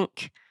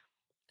think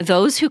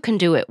those who can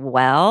do it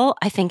well,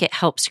 I think it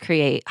helps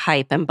create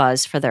hype and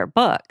buzz for their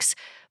books.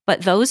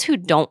 But those who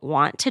don't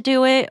want to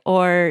do it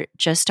or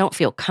just don't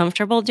feel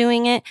comfortable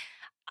doing it,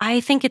 I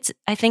think it's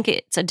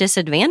a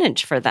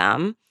disadvantage for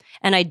them.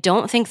 And I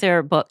don't think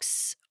their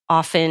books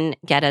often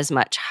get as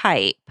much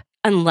hype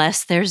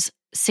unless there's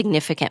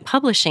significant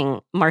publishing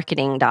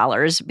marketing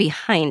dollars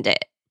behind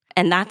it.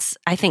 And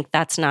I think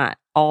that's not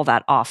all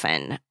that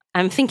often.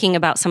 I'm thinking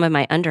about some of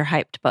my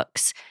Underhyped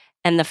books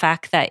and the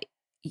fact that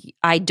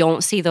I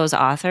don't see those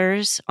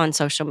authors on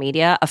social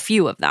media, a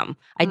few of them.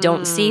 I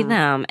don't see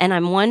them. And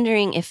I'm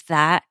wondering if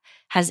that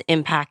has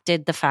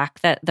impacted the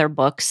fact that their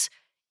books,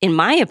 in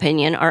my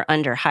opinion, are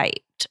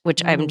underhyped,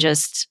 which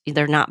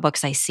they're not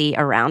books I see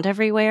around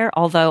everywhere,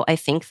 although I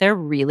think they're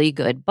really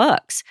good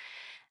books.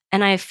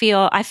 And I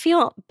feel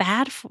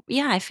bad.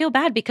 I feel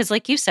bad because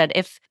like you said,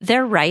 if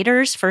they're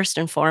writers first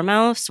and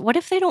foremost, what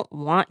if they don't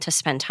want to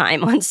spend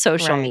time on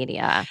social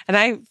media? And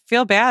I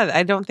feel bad.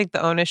 I don't think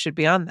the onus should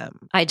be on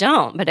them. I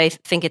don't, but I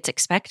think it's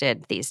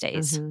expected these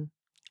days.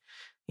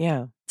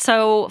 Yeah.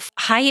 So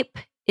hype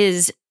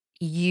is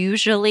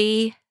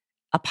usually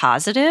a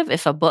positive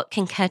if a book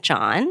can catch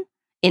on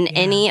in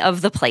any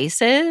of the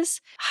places.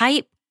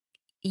 Hype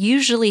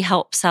usually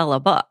helps sell a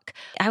book.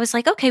 I was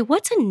like, okay,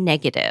 what's a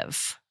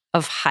negative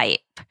of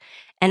hype?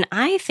 And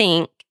I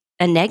think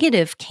a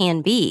negative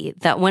can be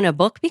that when a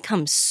book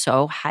becomes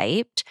so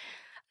hyped,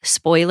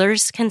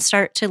 spoilers can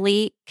start to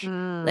leak.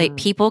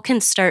 People can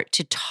start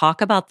to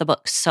talk about the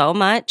book so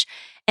much.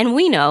 And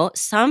we know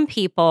some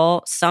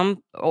people,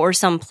 some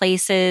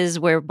places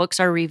where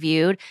books are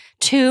reviewed,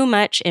 too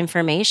much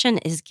information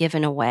is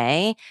given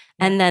away.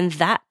 And then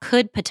that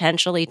could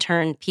potentially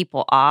turn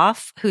people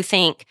off who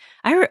think,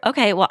 I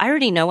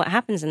already know what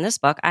happens in this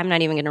book. I'm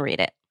not even going to read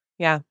it.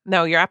 Yeah,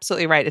 no, you're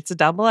absolutely right. It's a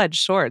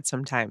double-edged sword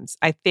sometimes.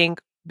 I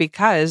think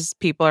because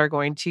people are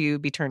going to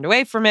be turned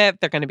away from it.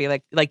 They're going to be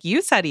like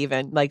you said,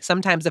 even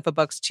sometimes if a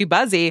book's too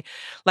buzzy,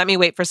 let me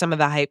wait for some of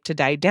the hype to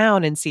die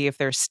down and see if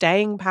there's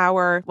staying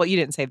power. Well, you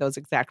didn't say those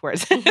exact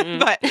words,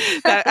 but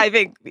I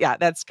think,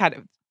 that's kind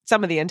of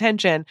some of the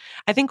intention.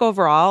 I think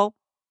overall,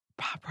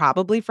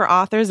 probably for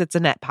authors, it's a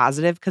net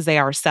positive because they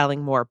are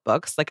selling more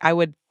books. I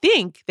would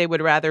think they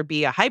would rather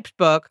be a hyped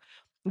book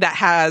that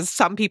has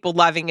some people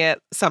loving it,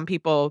 some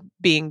people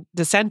being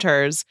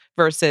dissenters,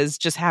 versus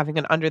just having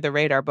an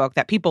under-the-radar book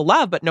that people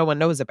love but no one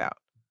knows about.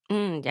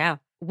 Yeah.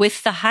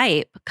 With the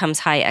hype comes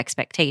high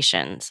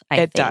expectations, I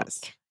think. It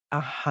does.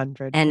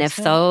 100%. And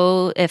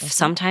if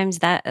sometimes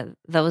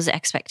those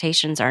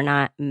expectations are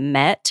not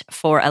met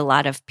for a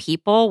lot of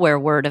people, where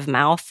word of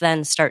mouth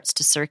then starts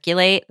to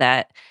circulate,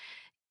 that,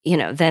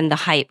 then the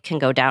hype can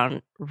go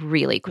down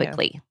really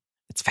quickly.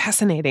 It's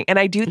fascinating. And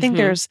I do think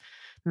there's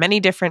many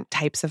different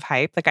types of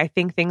hype. Like I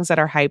think things that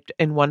are hyped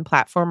in one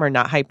platform are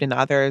not hyped in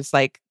others.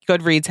 Like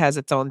Goodreads has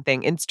its own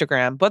thing.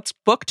 Instagram, what's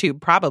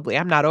BookTube probably.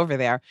 I'm not over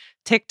there.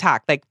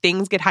 TikTok, like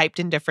things get hyped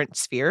in different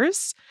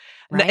spheres.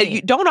 Right.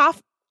 You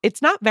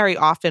it's not very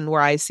often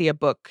where I see a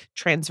book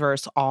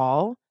transverse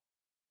all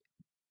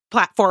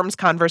platforms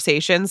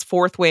conversations.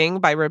 Fourth Wing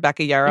by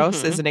Rebecca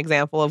Yarros is an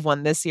example of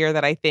one this year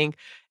that I think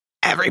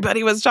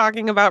everybody was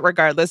talking about,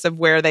 regardless of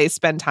where they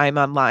spend time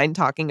online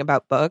talking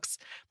about books.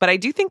 But I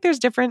do think there's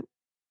different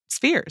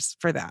spheres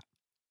for that.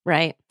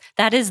 Right.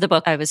 That is the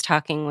book I was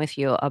talking with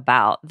you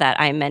about that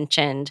I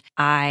mentioned.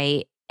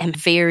 I am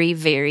very,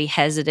 very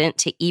hesitant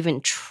to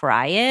even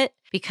try it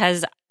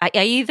because I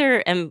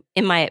either am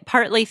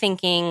partly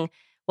thinking,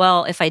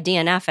 well, if I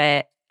DNF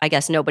it, I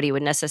guess nobody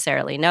would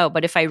necessarily know.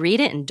 But if I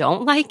read it and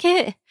don't like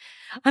it,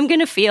 I'm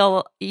going to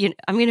feel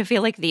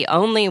like the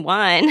only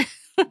one.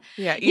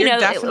 Yeah, you're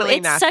definitely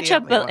it's not such the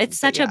only one, it's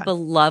such yeah. a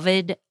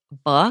beloved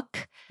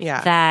book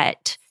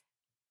that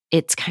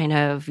it's kind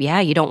of,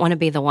 you don't want to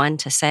be the one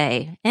to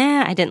say,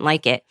 I didn't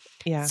like it.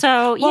 Yeah.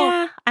 So,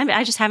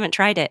 I just haven't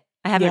tried it.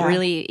 I haven't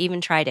really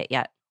even tried it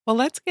yet. Well,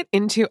 let's get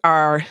into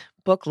our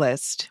book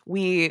list.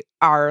 We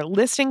are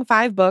listing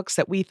 5 books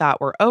that we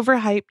thought were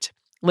overhyped,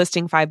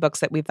 listing 5 books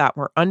that we thought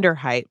were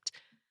underhyped.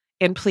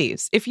 And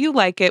please, if you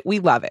like it, we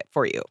love it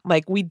for you.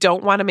 Like, we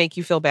don't want to make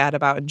you feel bad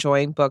about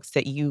enjoying books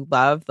that you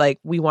love. Like,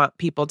 we want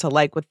people to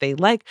like what they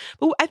like.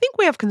 But I think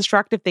we have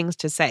constructive things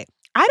to say.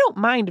 I don't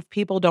mind if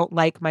people don't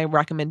like my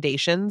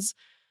recommendations,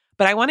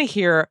 but I want to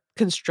hear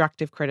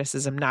constructive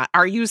criticism, not,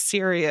 are you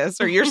serious?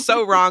 Or you're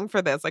so wrong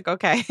for this. Like,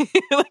 okay,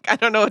 like, I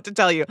don't know what to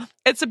tell you.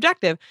 It's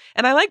subjective.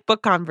 And I like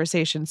book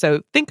conversation.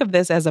 So think of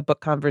this as a book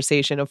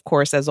conversation. Of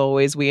course, as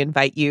always, we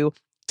invite you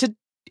to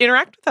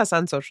interact with us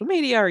on social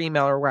media or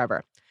email or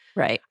wherever.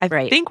 Right. I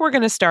think we're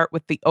going to start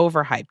with the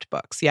overhyped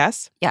books.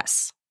 Yes?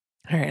 Yes.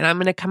 All right. And I'm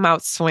going to come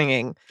out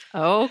swinging.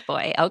 Oh,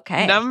 boy.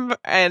 Okay. And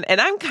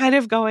I'm kind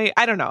of going,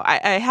 I don't know.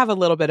 I have a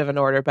little bit of an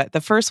order, but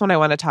the first one I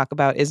want to talk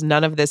about is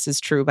None of This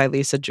Is True by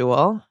Lisa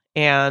Jewell.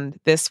 And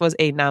this was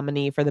a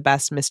nominee for the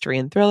best mystery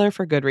and thriller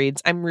for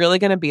Goodreads. I'm really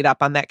going to beat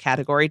up on that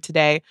category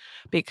today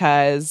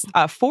because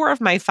 4 of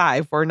my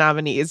 5 were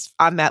nominees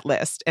on that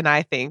list. And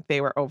I think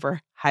they were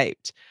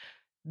overhyped.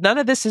 None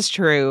of This Is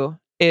True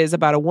is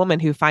about a woman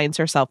who finds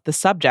herself the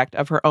subject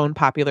of her own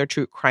popular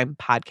true crime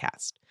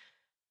podcast.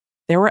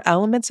 There were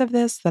elements of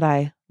this that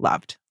I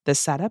loved. The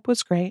setup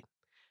was great.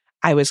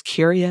 I was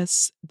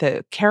curious.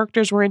 The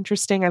characters were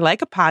interesting. I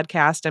like a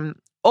podcast. I'm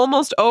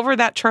almost over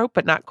that trope,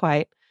 but not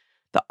quite.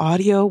 The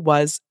audio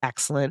was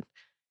excellent.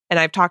 And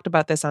I've talked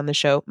about this on the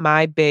show.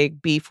 My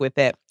big beef with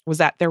it was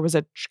that there was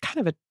a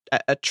kind of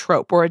a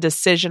trope or a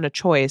decision, a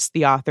choice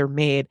the author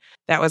made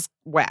that was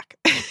whack.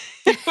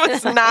 It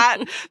was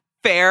not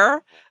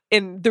fair.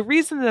 And the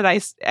reason that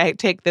I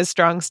take this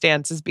strong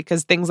stance is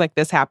because things like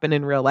this happen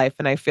in real life.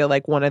 And I feel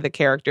like one of the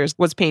characters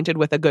was painted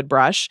with a good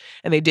brush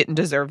and they didn't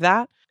deserve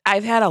that.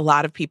 I've had a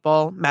lot of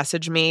people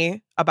message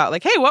me about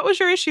like, hey, what was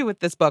your issue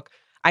with this book?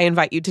 I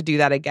invite you to do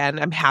that again.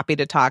 I'm happy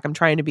to talk. I'm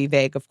trying to be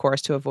vague, of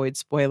course, to avoid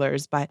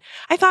spoilers. But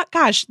I thought,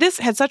 gosh, this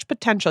had such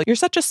potential. You're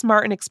such a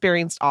smart and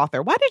experienced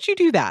author. Why did you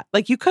do that?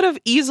 Like, you could have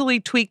easily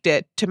tweaked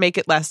it to make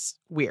it less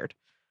weird.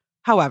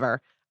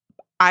 However,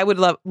 I would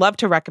love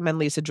to recommend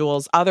Lisa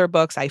Jewell's other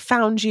books. I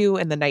Found You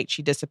and The Night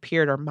She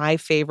Disappeared are my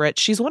favorite.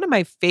 She's one of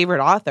my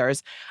favorite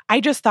authors. I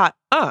just thought,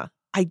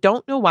 I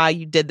don't know why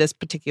you did this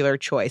particular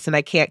choice, and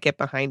I can't get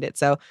behind it.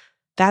 So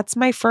that's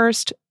my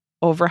first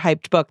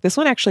overhyped book. This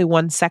one actually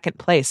won 2nd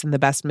place in the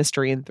best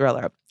mystery and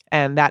thriller,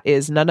 and that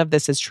is None of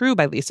This Is True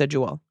by Lisa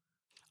Jewell.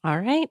 All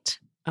right.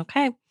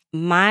 Okay.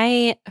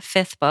 My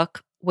 5th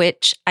book,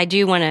 which I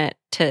do want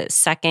to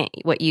second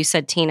what you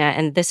said, Tina,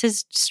 and this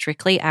is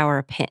strictly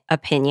our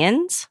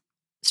opinions,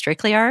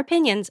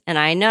 and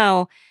I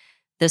know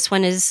this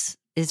one is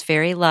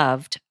very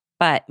loved,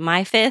 but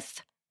my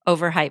 5th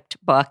overhyped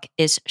book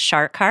is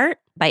Shark Heart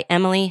by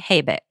Emily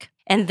Haybick.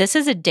 And this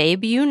is a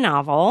debut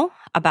novel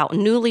about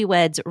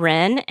newlyweds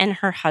Ren and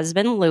her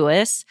husband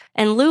Lewis.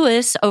 And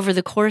Lewis, over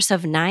the course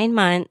of 9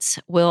 months,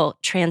 will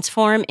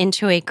transform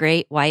into a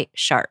great white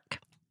shark.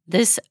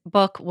 This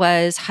book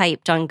was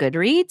hyped on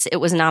Goodreads. It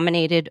was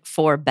nominated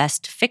for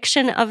Best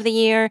Fiction of the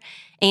Year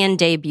and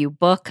Debut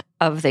Book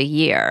of the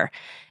Year.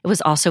 It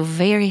was also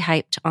very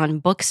hyped on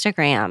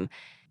Bookstagram.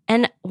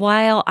 And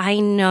while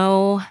I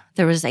know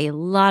there was a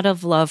lot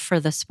of love for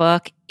this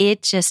book,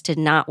 it just did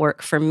not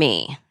work for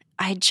me.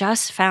 I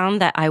just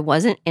found that I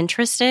wasn't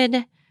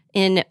interested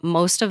in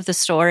most of the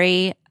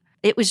story.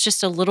 It was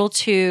just a little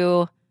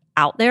too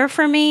out there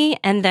for me.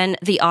 And then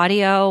the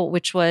audio,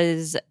 which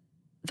was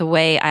the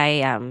way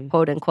I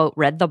quote unquote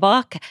read the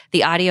book,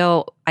 the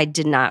audio, I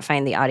did not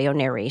find the audio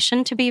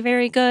narration to be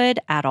very good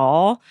at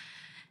all.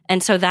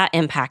 And so that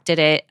impacted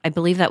it. I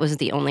believe that was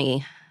the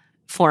only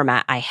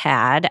format I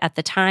had at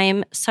the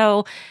time.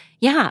 So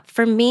yeah,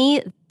 for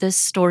me, the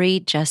story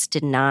just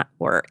did not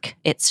work.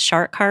 It's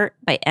Shark Heart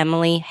by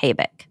Emily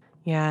Habeck.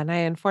 Yeah, and I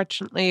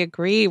unfortunately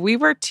agree. We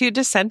were two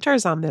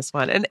dissenters on this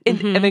one. And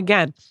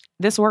again,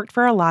 this worked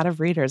for a lot of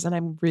readers, and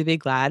I'm really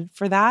glad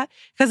for that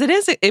because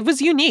it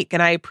was unique,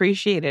 and I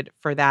appreciate it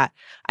for that.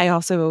 I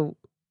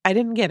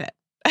didn't get it.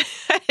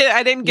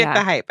 I didn't get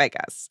the hype, I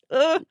guess.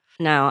 Ugh.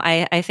 No,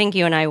 I think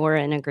you and I were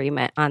in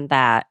agreement on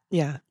that.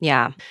 Yeah.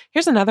 Yeah.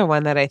 Here's another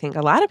one that I think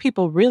a lot of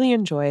people really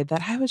enjoyed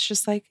that I was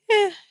just like,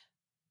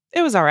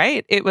 it was all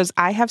right. It was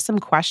I Have Some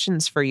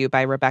Questions for You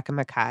by Rebecca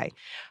Makkai.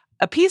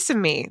 A piece of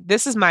me,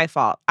 this is my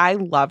fault. I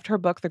loved her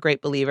book, The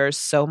Great Believers,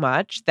 so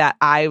much that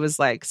I was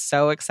like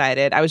so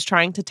excited. I was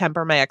trying to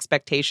temper my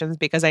expectations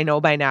because I know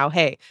by now,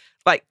 hey,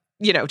 like,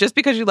 just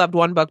because you loved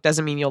one book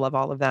doesn't mean you'll love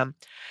all of them.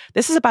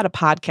 This is about a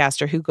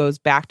podcaster who goes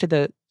back to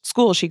the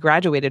school she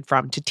graduated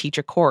from to teach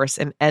a course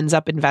and ends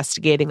up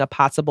investigating a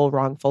possible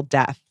wrongful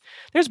death.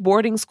 There's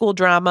boarding school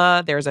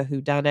drama. There's a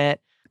whodunit.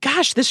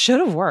 Gosh, this should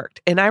have worked.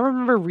 And I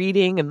remember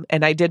reading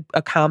and I did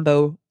a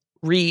combo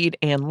read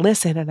and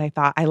listen. And I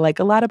thought, I like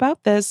a lot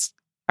about this.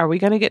 Are we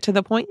going to get to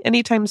the point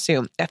anytime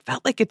soon? It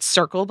felt like it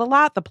circled a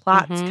lot. The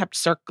plots kept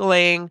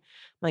circling,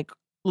 like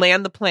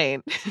land the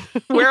plane.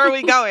 Where are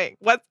we going?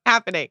 What's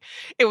happening?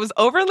 It was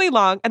overly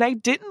long and I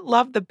didn't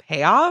love the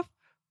payoff.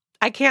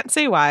 I can't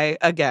say why,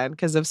 again,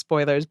 because of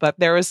spoilers, but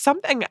there was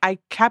something I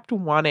kept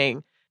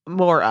wanting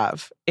more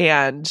of.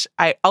 And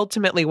I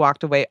ultimately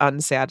walked away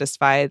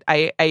unsatisfied.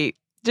 I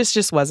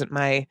just wasn't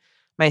my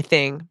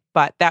thing.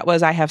 But that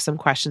was I Have Some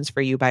Questions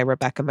for You by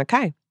Rebecca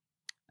Makkai.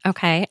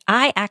 Okay.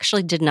 I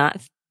actually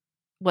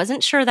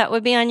wasn't sure that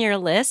would be on your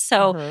list.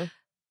 So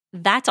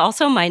that's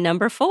also my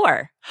number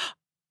 4.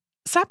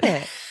 Stop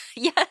it.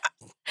 Yeah.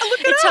 Look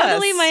at it's us.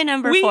 Totally my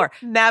number 4.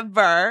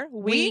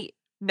 We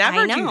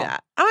never do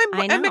that.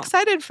 I'm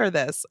excited for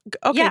this.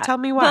 Okay, tell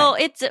me why. Well,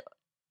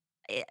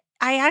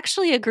 I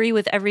actually agree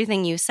with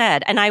everything you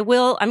said. And I'm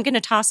going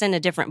to toss in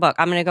a different book.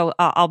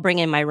 I'll bring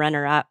in my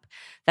runner up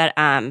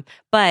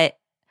but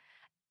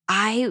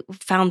I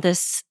found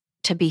this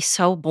to be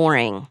so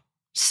boring.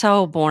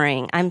 So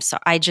boring.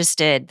 I just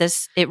did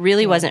this. It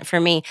really wasn't for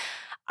me.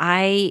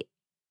 I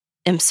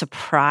am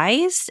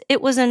surprised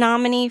it was a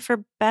nominee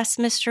for Best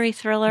Mystery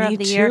Thriller of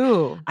the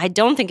Year. I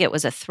don't think it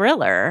was a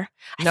thriller.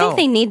 I think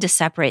they need to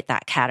separate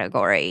that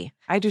category.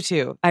 I do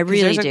too. I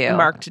really do. There's a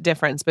marked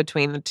difference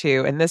between the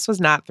two. And this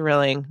was not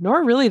thrilling,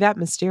 nor really that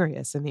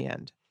mysterious in the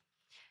end.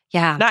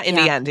 Yeah. Not in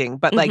the ending,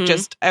 but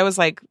I was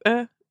like,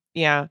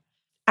 yeah.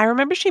 I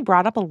remember she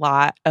brought up a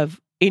lot of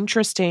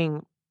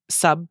interesting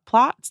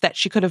subplots that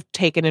she could have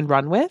taken and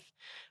run with,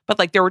 but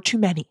like there were too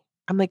many.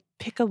 I'm like,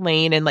 pick a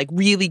lane and like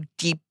really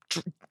deep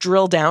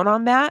drill down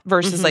on that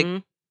versus like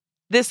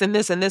this and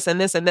this and this and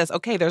this and this.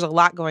 Okay, there's a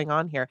lot going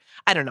on here.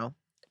 I don't know.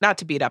 Not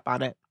to beat up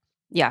on it.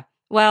 Yeah.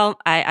 Well,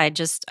 I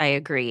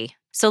agree.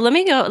 So let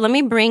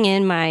me bring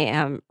in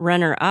my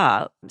runner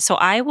up. So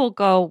I will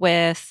go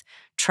with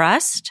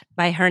Trust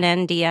by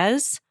Hernan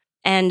Diaz.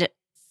 And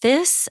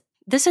this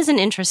is an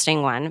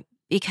interesting one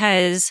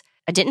because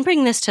I didn't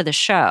bring this to the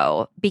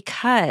show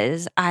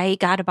because I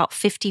got about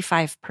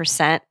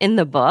 55% in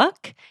the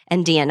book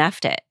and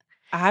DNF'd it.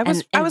 I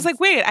was like,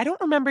 wait, I don't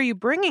remember you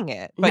bringing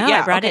it. But no,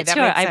 yeah, I brought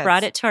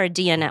it to our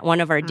DNF,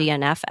 one of our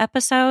DNF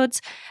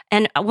episodes.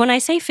 And when I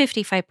say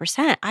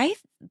 55%, I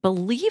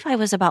believe I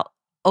was about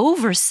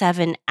over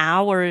 7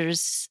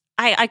 hours.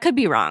 I could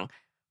be wrong.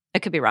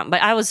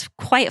 But I was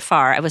quite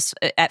far. I was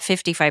at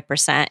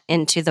 55%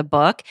 into the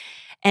book,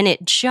 and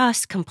it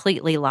just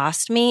completely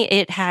lost me.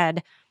 It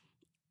had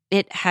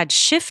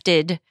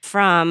shifted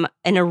from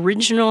an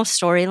original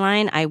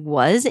storyline I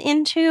was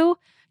into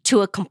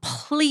to a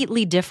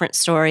completely different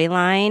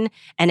storyline,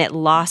 and it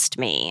lost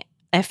me.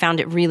 I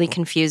found it really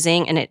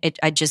confusing, and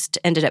I just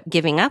ended up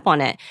giving up on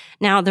it.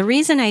 Now, the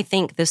reason I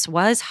think this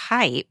was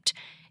hyped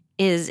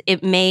is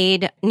it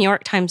made New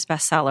York Times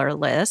bestseller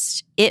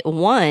list. It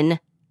won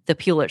the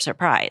Pulitzer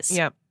Prize.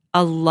 Yep.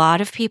 A lot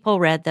of people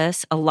read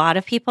this. A lot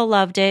of people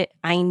loved it.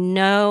 I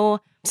know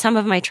some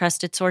of my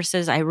trusted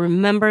sources, I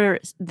remember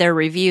their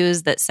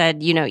reviews that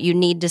said, you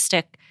need to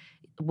stick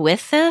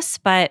with this,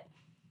 but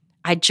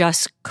I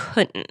just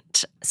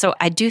couldn't. So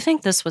I do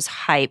think this was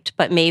hyped,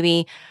 but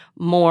maybe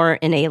more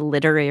in a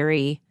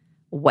literary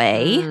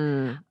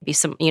way, be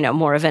some,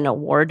 more of an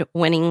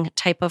award-winning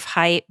type of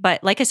hype.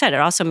 But like I said,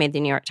 it also made the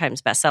New York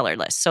Times bestseller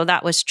list. So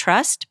that was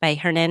Trust by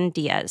Hernan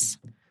Diaz.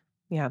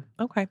 Yeah.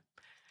 Okay.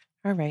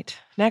 All right.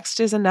 Next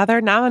is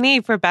another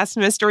nominee for Best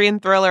Mystery and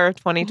Thriller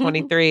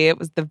 2023. It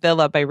was The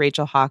Villa by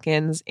Rachel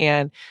Hawkins.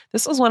 And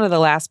this was one of the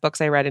last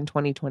books I read in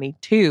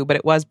 2022, but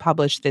it was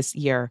published this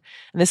year.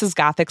 And this is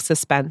gothic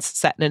suspense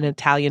set in an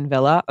Italian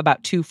villa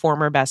about 2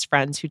 former best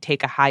friends who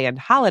take a high-end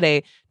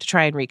holiday to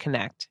try and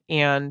reconnect.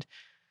 And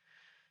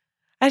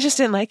I just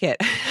didn't like it.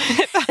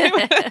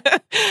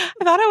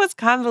 I thought it was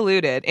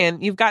convoluted.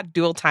 And you've got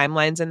dual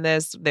timelines in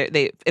this.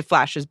 It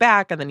flashes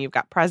back, and then you've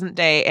got present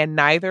day, and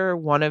neither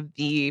one of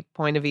the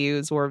point of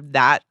views were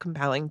that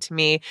compelling to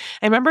me.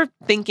 I remember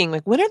thinking,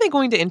 like, when are they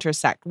going to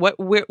intersect? Where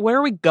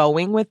are we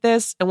going with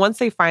this? And once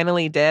they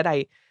finally did,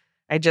 I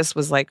just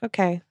was like,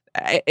 okay,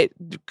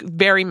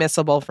 very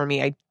missable for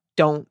me. I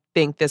don't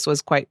think this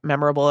was quite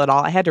memorable at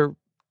all. I had to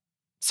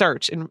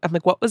search, and I'm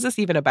like, what was this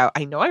even about?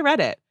 I know I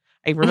read it.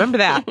 I remember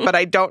that, but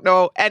I don't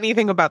know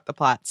anything about the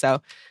plot.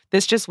 So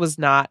this just was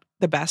not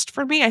the best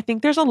for me. I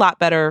think there's a lot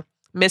better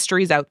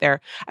mysteries out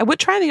there. I would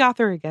try the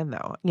author again,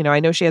 though.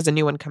 I know she has a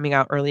new one coming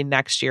out early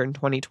next year in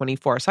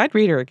 2024. So I'd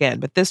read her again,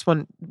 but this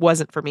one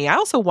wasn't for me. I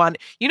also want,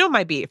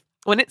 my beef,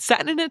 when it's set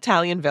in an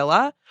Italian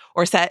villa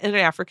or set in an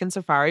African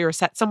safari or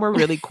set somewhere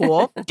really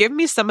cool, give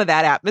me some of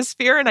that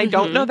atmosphere. And I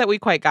don't know that we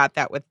quite got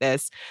that with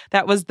this.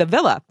 That was The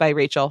Villa by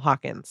Rachel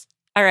Hawkins.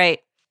 All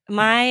right.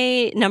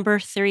 My number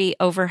 3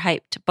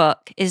 overhyped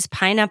book is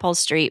Pineapple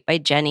Street by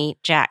Jenny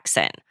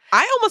Jackson.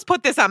 I almost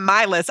put this on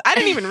my list. I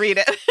didn't even read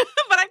it,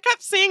 but I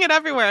kept seeing it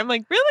everywhere. I'm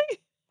like, really?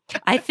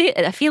 I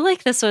feel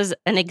like this was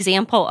an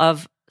example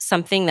of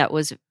something that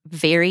was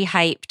very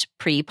hyped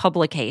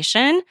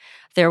pre-publication.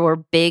 There were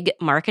big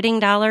marketing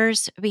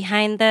dollars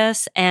behind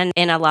this and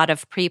a lot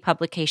of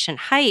pre-publication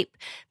hype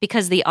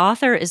because the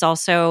author is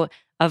also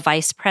a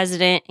vice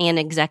president and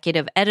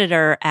executive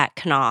editor at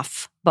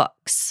Knopf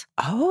Books.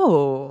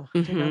 Oh, I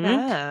didn't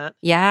know that.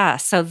 Yeah,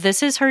 so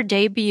this is her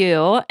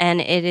debut,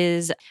 and it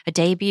is a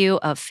debut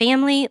of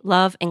family,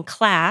 love, and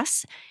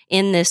class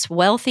in this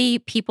wealthy,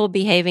 people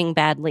behaving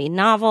badly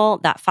novel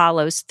that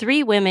follows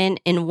 3 women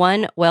in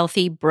one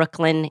wealthy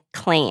Brooklyn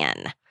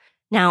clan.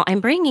 Now, I'm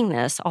bringing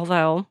this,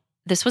 although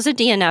this was a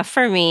DNF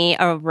for me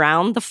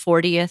around the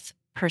 40th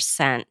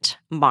percent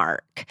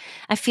mark.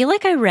 I feel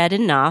like I read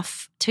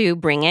enough to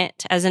bring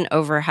it as an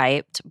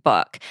overhyped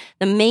book.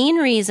 The main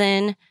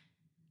reason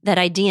that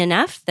I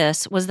DNF'd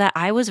this was that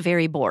I was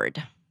very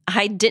bored.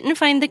 I didn't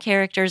find the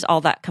characters all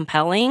that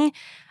compelling.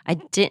 I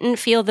didn't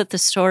feel that the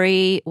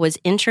story was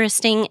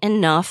interesting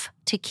enough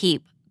to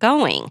keep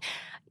going.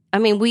 I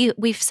mean,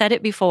 we've said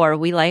it before.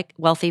 We like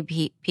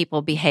wealthy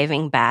people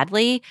behaving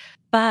badly,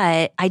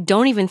 but I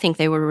don't even think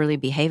they were really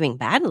behaving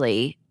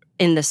badly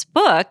in this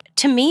book.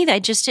 To me, I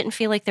just didn't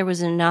feel like there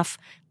was enough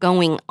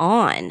going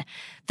on.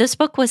 This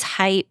book was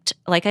hyped,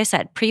 like I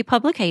said,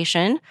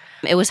 pre-publication.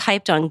 It was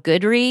hyped on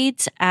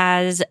Goodreads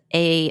as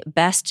a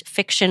Best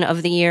Fiction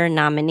of the Year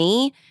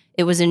nominee.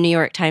 It was a New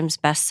York Times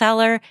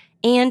bestseller,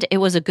 and it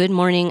was a Good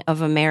Morning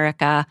of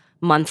America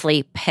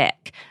monthly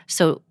pick.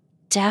 So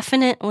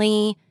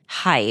definitely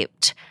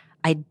hyped.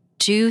 I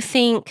do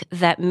think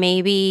that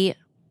maybe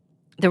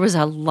there was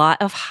a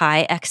lot of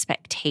high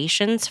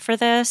expectations for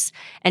this.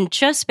 And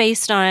just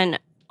based on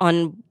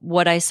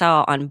what I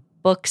saw on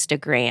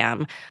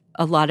Bookstagram,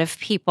 a lot of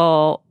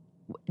people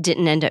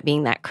didn't end up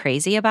being that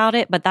crazy about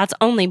it, but that's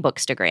only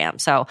Bookstagram.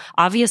 So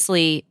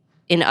obviously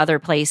in other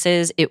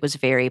places, it was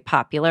very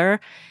popular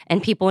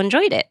and people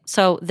enjoyed it.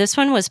 So this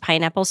one was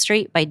Pineapple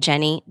Street by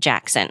Jenny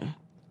Jackson.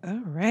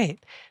 All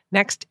right.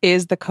 Next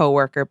is The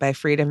Coworker by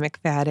Frida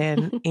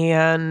McFadden.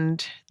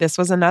 And this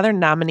was another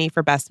nominee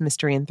for Best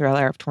Mystery and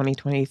Thriller of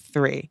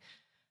 2023.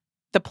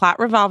 The plot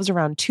revolves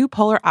around 2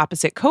 polar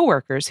opposite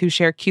coworkers who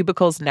share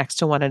cubicles next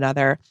to one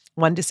another.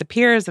 One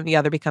disappears and the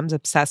other becomes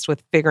obsessed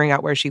with figuring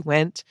out where she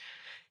went.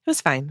 It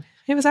was fine.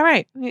 It was all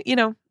right.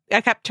 I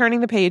kept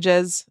turning the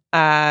pages.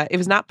 It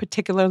was not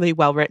particularly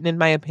well written, in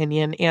my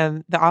opinion.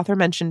 And the author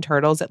mentioned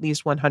turtles at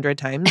least 100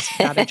 times.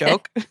 Not a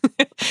joke.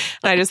 And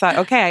I just thought,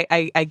 okay,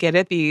 I get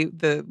it.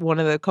 The one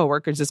of the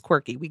coworkers is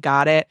quirky. We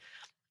got it.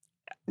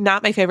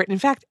 Not my favorite. In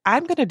fact,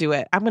 I'm going to do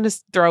it. I'm going to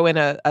throw in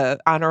a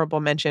honorable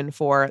mention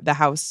for The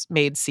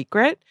Housemaid's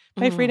Secret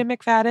by Frida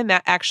McFadden.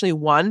 That actually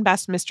won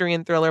Best Mystery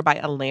and Thriller by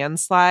a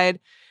landslide.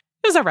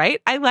 It was all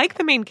right. I like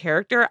the main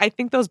character. I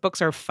think those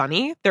books are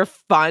funny. They're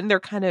fun. They're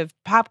kind of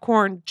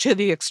popcorn to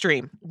the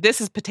extreme. This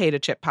is potato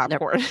chip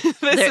popcorn.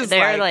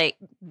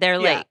 They're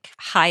like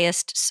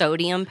highest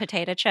sodium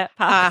potato chip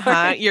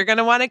popcorn. You're going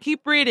to want to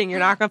keep reading. You're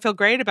not going to feel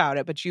great about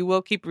it, but you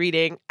will keep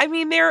reading. I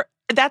mean,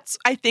 that's,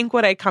 I think,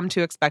 what I come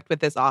to expect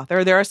with this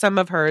author. There are some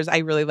of hers I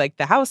really like.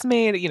 The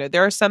Housemaid.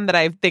 There are some that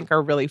I think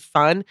are really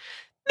fun.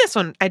 This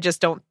one, I just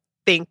don't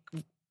think,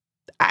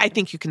 I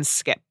think you can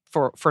skip.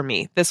 For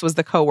me, this was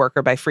The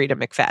Coworker by Frida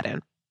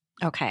McFadden.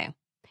 Okay.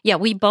 Yeah,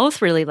 we both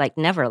really like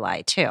Never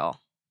Lie, too.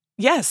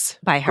 Yes.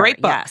 By her.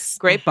 Great book. Yes.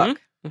 Great book.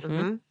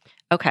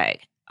 Okay.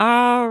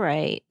 All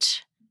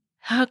right.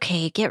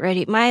 Okay, get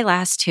ready. My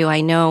last 2, I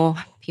know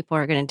people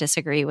are going to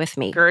disagree with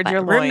me. Gird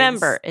your loins.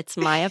 Remember, it's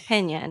my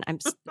opinion. I'm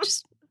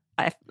just,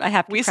 I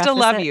have to We still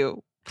love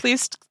you.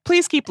 Please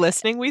keep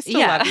listening. We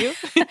still love you.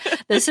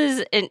 These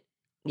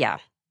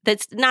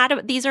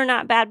are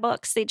not bad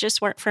books. They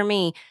just weren't for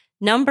me.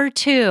 Number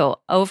 2,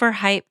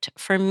 overhyped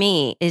for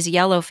me, is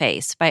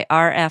Yellowface by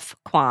R.F.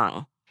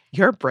 Kuang.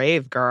 You're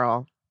brave,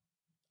 girl.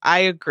 I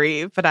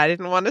agree, but I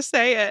didn't want to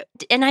say it.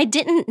 And I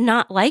didn't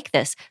not like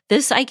this.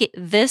 This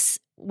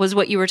was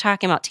what you were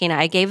talking about, Tina.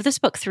 I gave this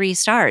book 3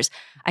 stars.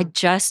 I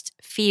just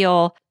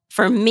feel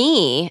For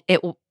me,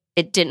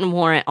 it didn't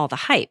warrant all the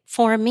hype.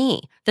 For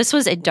me, this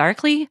was a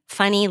darkly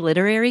funny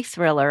literary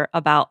thriller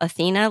about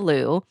Athena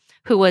Liu,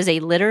 who was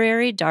a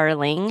literary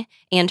darling,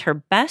 and her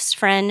best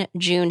friend,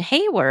 June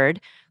Hayward,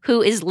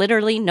 who is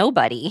literally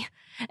nobody.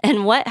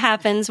 And what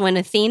happens when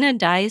Athena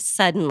dies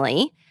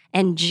suddenly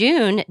and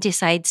June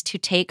decides to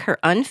take her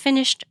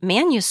unfinished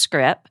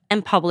manuscript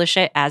and publish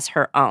it as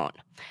her own.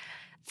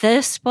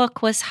 This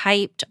book was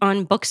hyped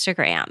on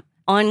Bookstagram,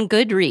 on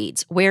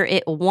Goodreads, where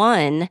it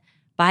won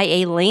by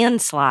a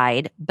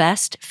landslide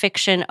Best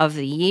Fiction of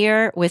the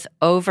Year with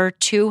over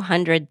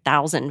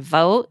 200,000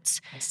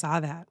 votes. I saw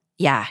that.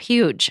 Yeah,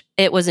 huge.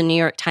 It was a New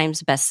York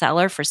Times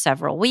bestseller for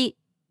several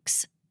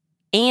weeks,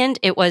 and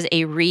it was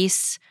a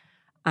Reese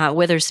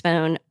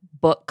Witherspoon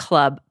book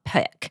club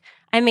pick.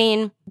 I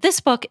mean, this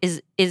book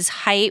is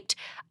hyped,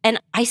 and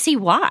I see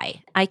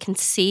why. I can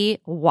see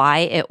why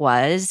it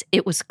was.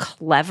 It was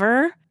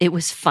clever. It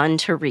was fun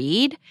to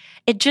read.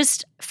 It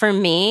just, for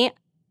me,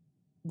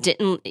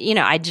 didn't,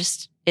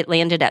 it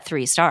landed at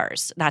 3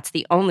 stars. That's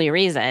the only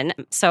reason.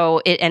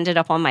 So it ended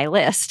up on my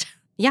list.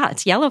 Yeah,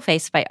 it's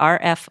Yellowface by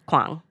R.F.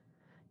 Kuang.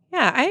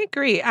 Yeah, I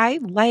agree. I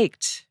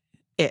liked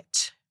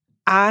it.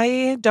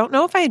 I don't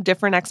know if I had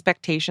different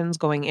expectations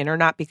going in or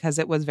not because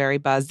it was very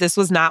buzzed. This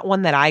was not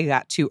one that I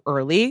got too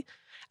early.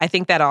 I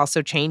think that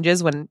also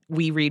changes when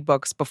we read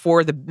books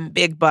before the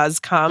big buzz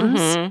comes.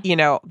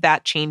 Mm-hmm.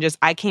 That changes.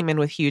 I came in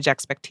with huge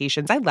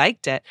expectations. I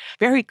liked it.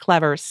 Very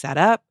clever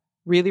setup.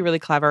 Really, really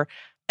clever.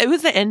 It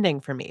was the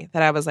ending for me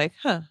that I was like,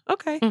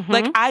 okay. Mm-hmm.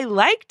 Like, I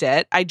liked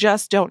it. I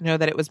just don't know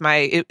that it was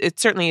it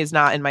certainly is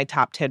not in my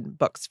top 10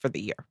 books for the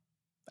year.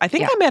 I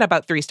think I'm at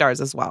about 3 stars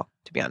as well,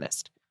 to be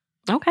honest.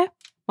 Okay.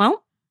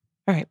 Well.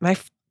 All right. My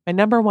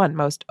number one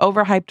most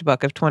overhyped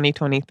book of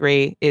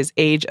 2023 is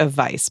Age of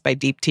Vice by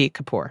Deepti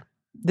Kapoor.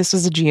 This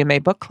was a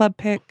GMA book club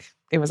pick.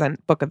 It was a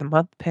book of the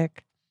month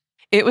pick.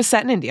 It was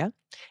set in India.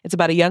 It's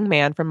about a young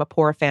man from a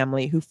poor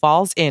family who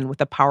falls in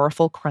with a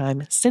powerful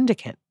crime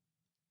syndicate.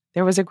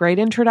 There was a great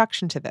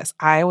introduction to this.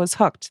 I was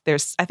hooked.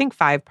 There's, I think,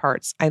 5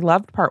 parts. I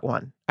loved part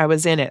 1. I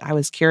was in it. I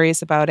was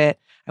curious about it.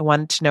 I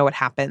wanted to know what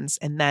happens.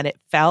 And then it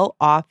fell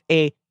off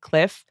a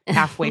cliff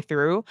halfway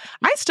through.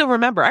 I still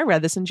remember, I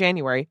read this in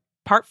January.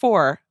 Part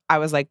 4, I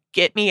was like,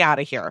 get me out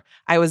of here.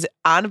 I was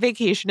on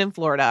vacation in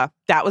Florida.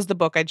 That was the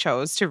book I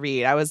chose to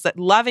read. I was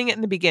loving it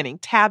in the beginning,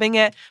 tabbing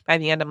it. By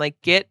the end, I'm like,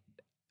 get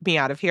me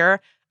out of here.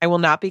 I will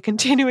not be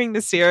continuing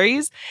the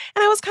series.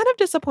 And I was kind of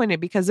disappointed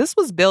because this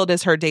was billed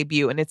as her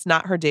debut, and it's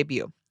not her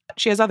debut.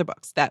 She has other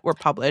books that were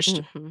published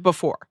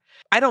before.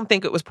 I don't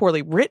think it was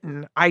poorly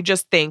written. I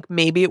just think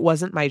maybe it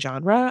wasn't my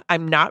genre.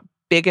 I'm not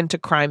big into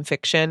crime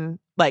fiction,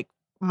 like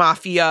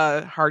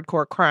mafia,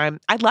 hardcore crime.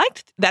 I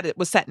liked that it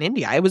was set in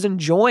India. I was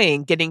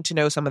enjoying getting to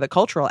know some of the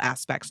cultural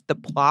aspects. The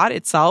plot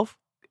itself,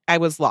 I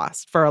was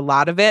lost for a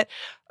lot of it.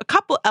 A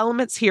couple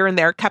elements here and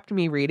there kept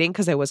me reading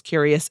because I was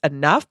curious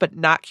enough, but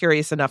not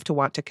curious enough to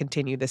want to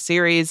continue the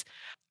series.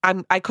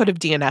 I could have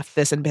DNF'd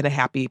this and been a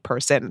happy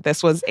person.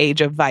 This was Age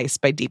of Vice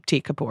by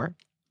Deepti Kapoor.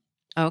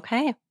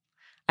 Okay.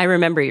 I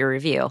remember your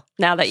review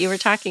now that you were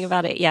talking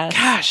about it. Yes.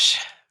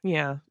 Gosh.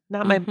 Yeah.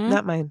 Not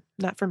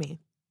for me.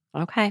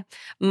 Okay.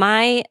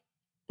 My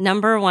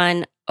number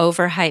one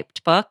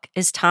overhyped book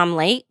is Tom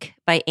Lake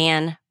by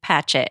Anne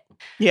Patchett.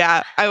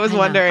 Yeah, I was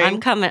wondering.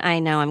 I'm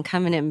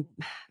coming in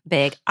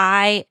big.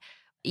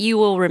 You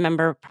will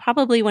remember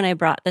probably when I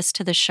brought this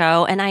to the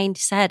show and I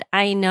said,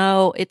 I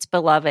know it's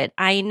beloved.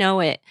 I know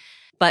it.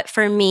 But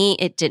for me,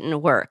 it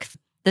didn't work.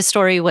 The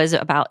story was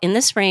about in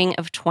the spring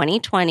of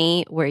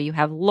 2020, where you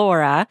have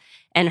Laura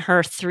and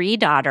her 3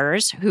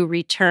 daughters who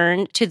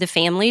return to the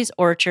family's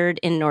orchard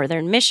in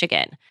northern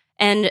Michigan.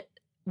 And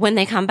when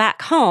they come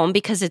back home,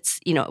 because it's,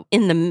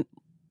 in the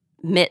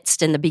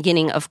in the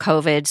beginning of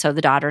COVID, so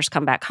the daughters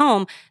come back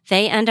home,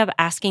 they end up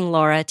asking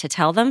Laura to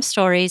tell them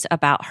stories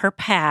about her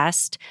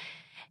past.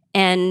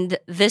 And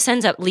this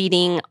ends up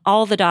leading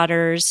all the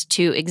daughters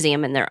to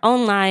examine their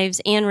own lives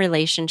and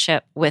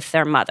relationship with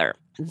their mother.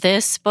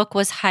 This book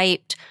was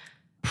hyped,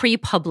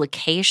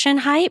 pre-publication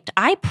hyped.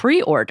 I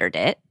pre-ordered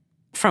it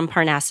from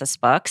Parnassus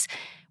Books,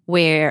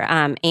 where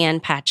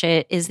Anne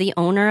Patchett is the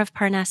owner of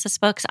Parnassus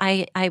Books.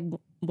 I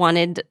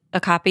wanted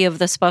a copy of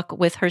this book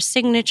with her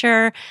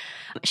signature.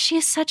 She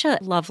is such a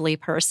lovely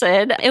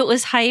person. It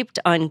was hyped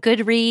on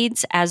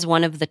Goodreads as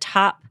one of the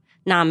top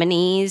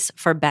nominees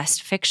for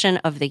Best Fiction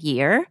of the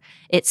Year.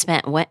 It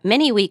spent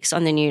many weeks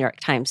on the New York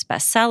Times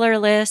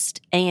bestseller list,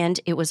 and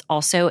it was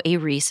also a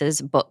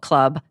Reese's Book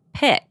Club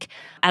pick,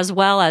 as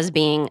well as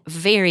being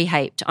very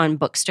hyped on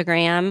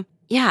Bookstagram.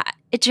 Yeah,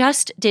 it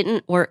just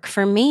didn't work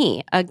for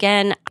me.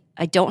 Again,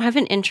 I don't have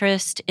an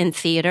interest in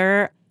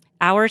theater.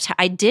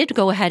 I did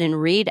go ahead and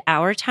read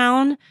Our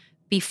Town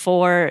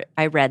before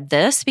I read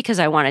this because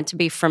I wanted to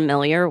be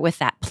familiar with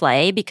that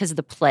play because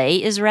the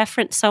play is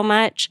referenced so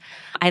much.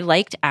 I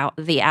liked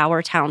the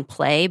Our Town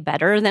play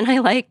better than I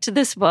liked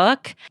this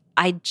book.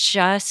 I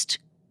just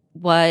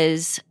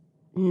was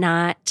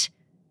not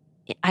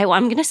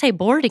I'm going to say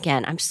bored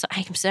again.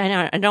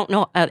 I don't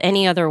know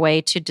any other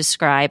way to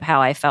describe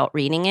how I felt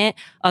reading it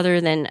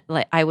other than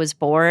like I was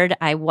bored.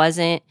 I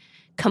wasn't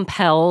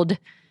compelled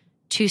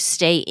to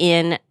stay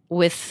in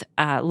with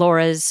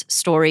Laura's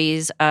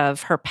stories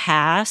of her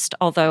past,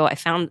 although I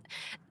found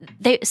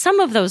some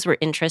of those were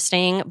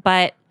interesting,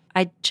 but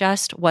I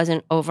just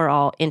wasn't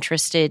overall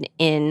interested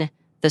in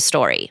the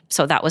story.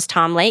 So that was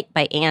Tom Lake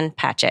by Ann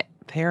Patchett.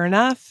 Fair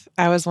enough.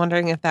 I was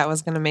wondering if that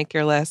was going to make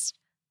your list.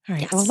 All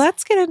right. Yes. Well,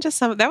 let's get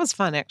into that was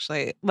fun,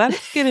 actually.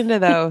 Let's get into,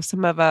 though,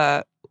 some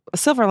of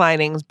silver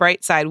linings,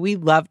 bright side. We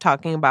love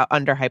talking about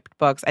underhyped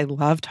books. I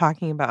love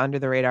talking about under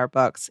the radar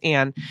books.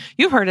 And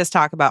you've heard us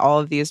talk about all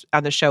of these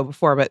on the show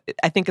before, but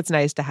I think it's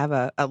nice to have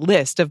a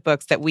list of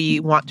books that we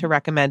want to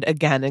recommend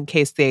again in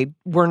case they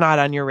were not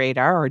on your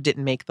radar or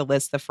didn't make the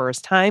list the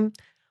first time.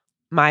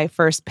 My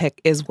first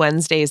pick is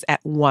Wednesdays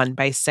at 1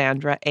 by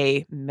Sandra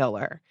A.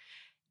 Miller.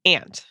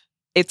 And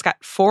it's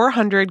got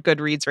 400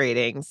 Goodreads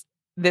ratings.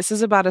 This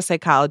is about a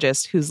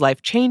psychologist whose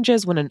life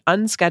changes when an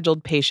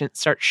unscheduled patient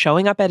starts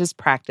showing up at his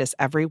practice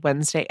every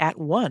Wednesday at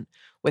 1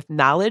 with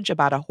knowledge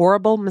about a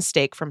horrible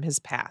mistake from his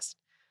past.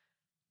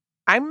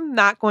 I'm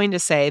not going to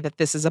say that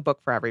this is a book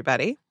for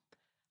everybody.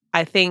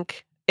 I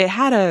think it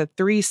had a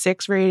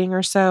 3.6 rating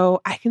or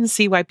so. I can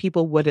see why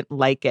people wouldn't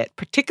like it.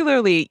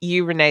 Particularly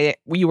you, Renee,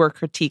 you were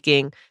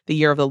critiquing The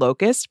Year of the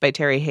Locust by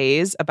Terry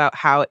Hayes about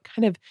how it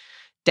kind of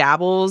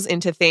dabbles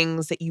into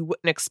things that you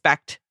wouldn't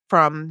expect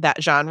from that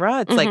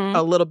genre. It's like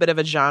a little bit of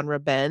a genre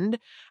bend.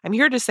 I'm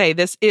here to say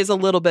this is a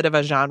little bit of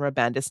a genre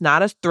bend. It's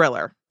not a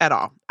thriller at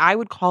all. I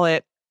would call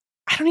it,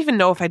 I don't even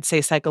know if I'd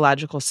say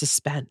psychological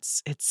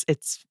suspense.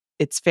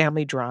 It's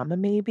family drama,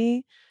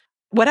 maybe.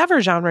 Whatever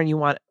genre you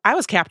want. I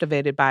was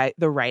captivated by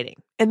the writing.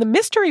 And the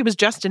mystery was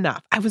just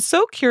enough. I was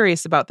so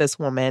curious about this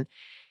woman.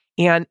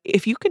 And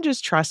if you can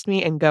just trust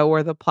me and go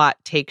where the plot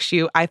takes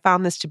you, I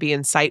found this to be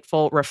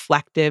insightful,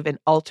 reflective, and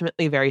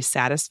ultimately very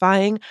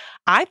satisfying.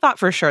 I thought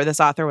for sure this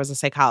author was a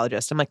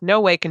psychologist. I'm like, no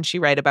way can she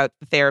write about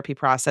the therapy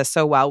process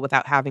so well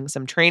without having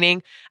some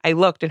training. I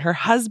looked and her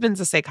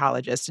husband's a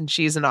psychologist and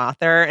she's an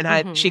author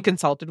and she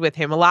consulted with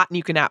him a lot and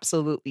you can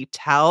absolutely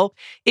tell.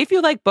 If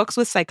you like books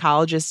with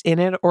psychologists in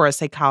it or a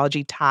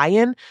psychology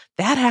tie-in,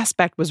 that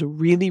aspect was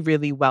really,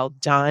 really well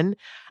done.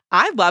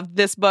 I loved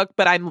this book,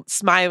 but I'm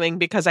smiling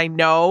because I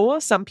know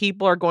some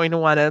people are going to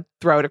want to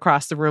throw it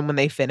across the room when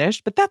they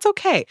finish, but that's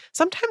okay.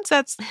 Sometimes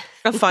that's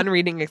a fun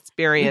reading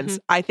experience.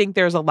 I think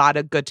there's a lot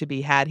of good to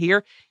be had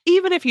here,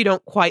 even if you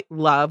don't quite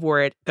love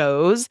where it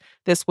goes.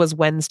 This was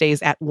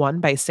Wednesdays at 1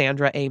 by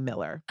Sandra A.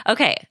 Miller.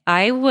 Okay,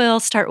 I will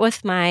start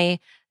with my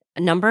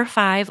number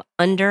 5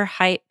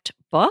 underhyped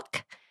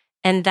book.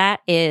 And that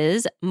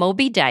is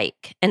Moby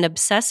Dyke, an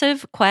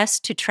obsessive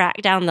quest to track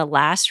down the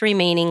last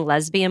remaining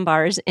lesbian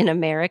bars in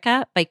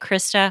America by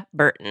Krista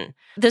Burton.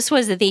 This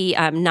was the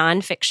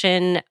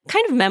nonfiction,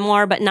 kind of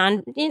memoir, but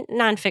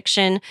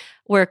nonfiction,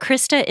 where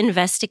Krista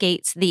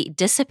investigates the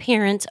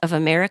disappearance of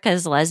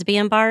America's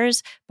lesbian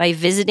bars by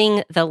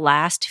visiting the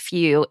last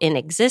few in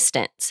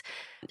existence.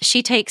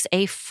 She takes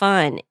a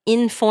fun,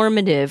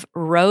 informative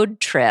road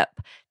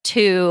trip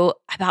to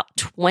about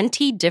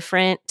 20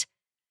 different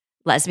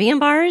lesbian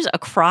bars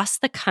across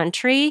the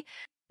country.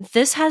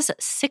 This has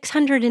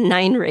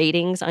 609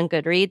 ratings on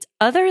Goodreads.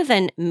 Other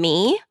than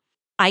me,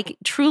 I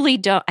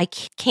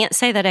can't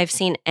say that I've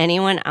seen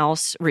anyone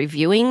else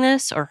reviewing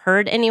this or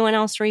heard anyone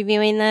else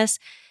reviewing this.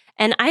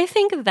 And I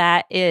think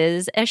that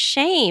is a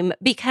shame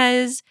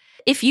because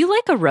if you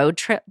like a road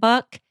trip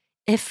book,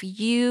 if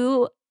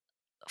you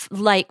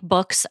like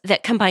books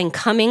that combine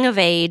coming of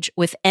age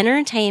with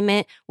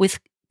entertainment, with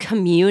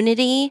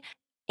community,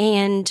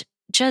 and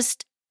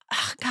just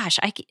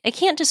I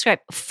can't describe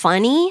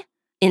funny,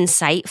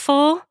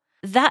 insightful.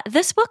 That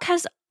this book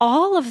has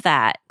all of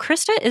that.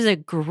 Krista is a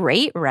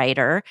great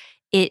writer.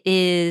 It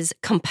is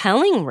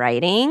compelling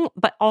writing,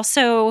 but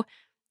also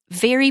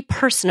very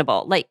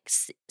personable, like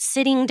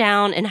sitting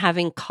down and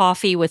having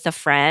coffee with a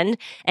friend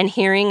and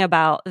hearing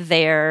about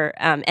their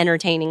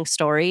entertaining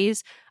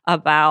stories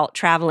about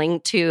traveling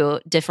to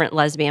different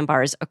lesbian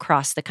bars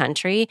across the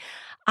country.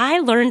 I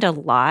learned a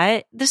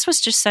lot. This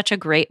was just such a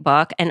great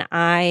book, and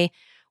I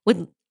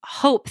would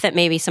hope that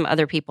maybe some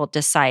other people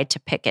decide to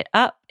pick it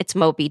up. It's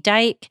Moby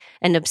Dyke,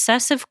 an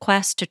obsessive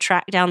quest to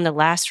track down the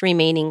last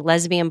remaining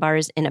lesbian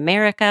bars in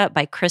America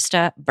by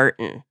Krista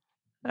Burton.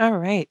 All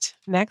right.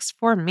 Next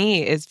for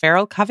me is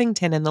Farrell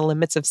Covington and the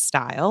Limits of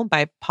Style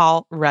by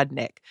Paul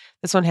Rudnick.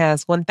 This one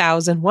has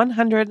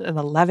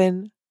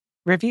 1,111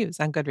 reviews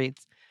on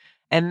Goodreads.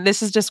 And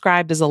this is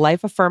described as a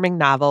life-affirming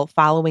novel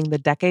following the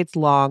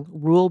decades-long,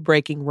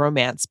 rule-breaking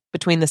romance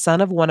between the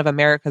son of one of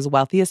America's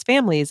wealthiest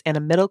families and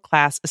a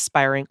middle-class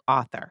aspiring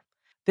author.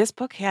 This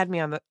book had me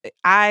on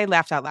I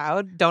laughed out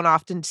loud. Don't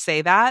often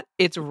say that.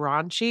 It's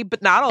raunchy,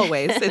 but not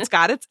always. It's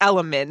got its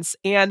elements.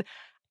 And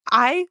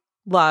I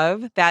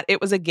love that it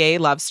was a gay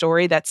love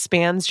story that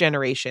spans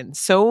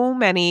generations. So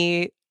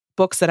many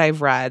books that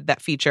I've read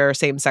that feature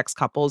same-sex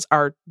couples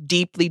are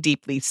deeply,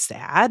 deeply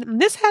sad. And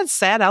this has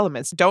sad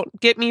elements. Don't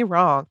get me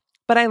wrong.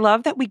 But I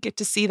love that we get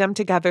to see them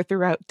together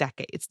throughout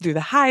decades, through the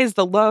highs,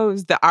 the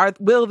lows,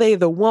 will they,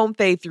 the won't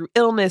they, through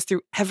illness,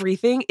 through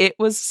everything. It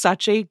was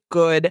such a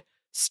good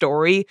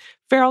story.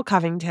 Farrell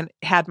Covington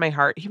had my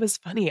heart. He was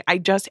funny.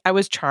 I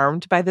was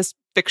charmed by this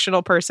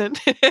fictional person.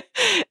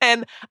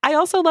 And I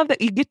also love that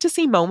you get to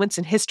see moments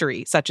in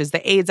history, such as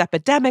the AIDS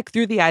epidemic,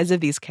 through the eyes of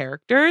these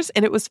characters.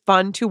 And it was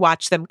fun to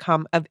watch them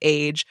come of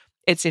age.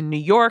 It's in New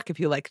York. If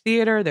you like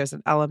theater, there's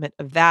an element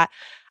of that.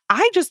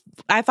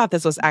 I thought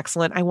this was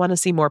excellent. I want to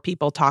see more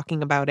people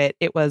talking about it.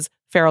 It was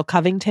Farrell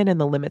Covington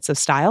and the Limits of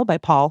Style by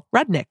Paul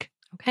Rudnick.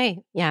 Okay.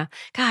 Yeah.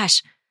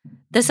 Gosh,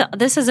 this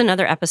is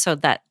another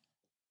episode that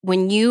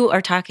when you are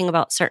talking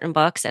about certain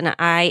books, and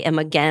I am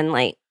again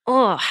like,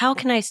 oh, how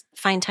can I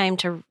find time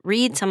to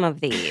read some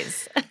of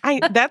these?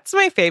 That's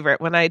my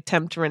favorite, when I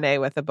tempt Renee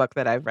with a book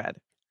that I've read.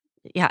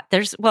 Yeah,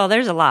 there's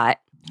a lot.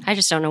 I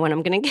just don't know when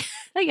I'm going to get.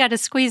 I got to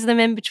squeeze them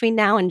in between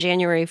now and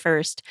January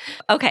 1st.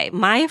 Okay,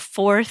 my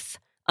fourth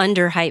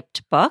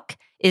underhyped book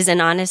is An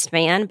Honest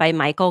Man by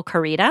Michael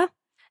Kurita.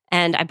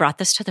 And I brought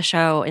this to the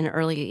show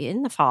early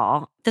in the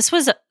fall. This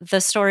was the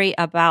story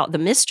about the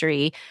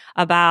mystery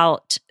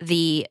about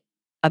the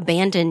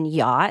abandoned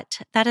yacht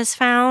that is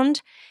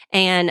found.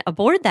 And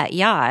aboard that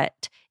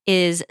yacht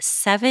is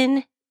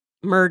 7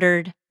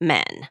 murdered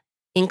men.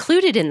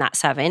 Included in that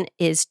 7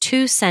 is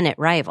 2 Senate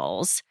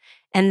rivals.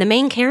 And the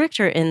main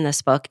character in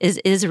this book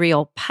is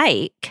Israel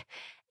Pike.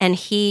 And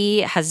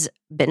he has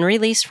been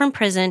released from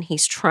prison.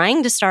 He's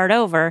trying to start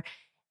over.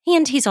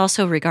 And he's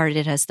also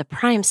regarded as the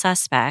prime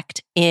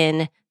suspect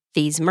in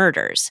these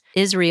murders.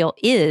 Israel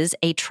is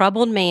a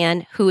troubled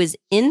man who is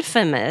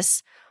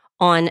infamous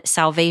on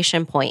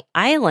Salvation Point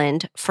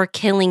Island for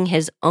killing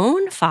his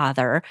own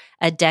father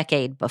a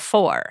decade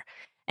before.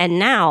 And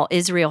now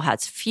Israel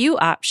has few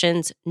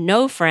options,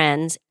 no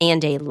friends,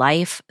 and a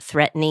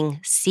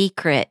life-threatening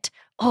secret.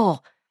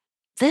 Oh,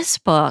 this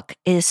book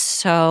is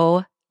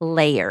so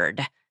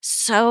layered.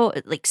 So,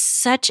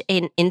 such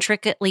an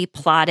intricately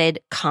plotted,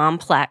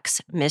 complex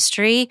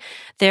mystery.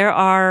 There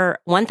are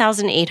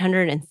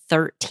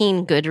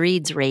 1,813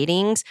 Goodreads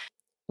ratings,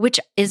 which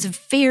is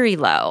very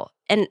low.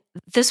 And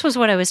this was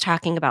what I was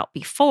talking about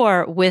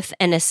before with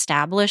an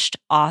established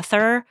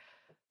author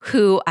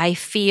who I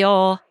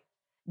feel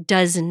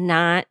does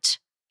not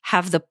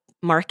have the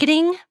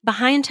marketing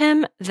behind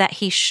him that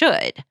he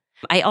should.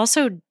 I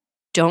also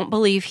don't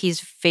believe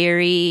he's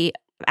very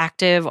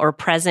active or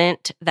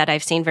present, that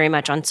I've seen very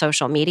much on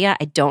social media.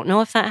 I don't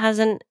know if that has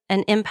an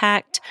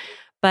impact,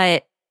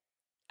 but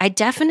I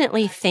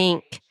definitely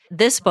think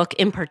this book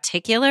in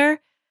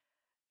particular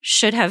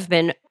should have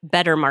been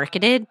better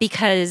marketed,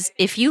 because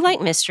if you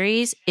like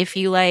mysteries, if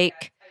you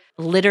like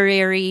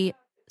literary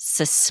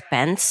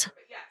suspense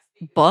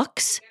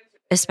books,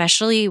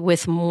 especially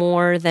with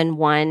more than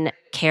one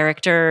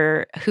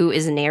character who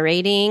is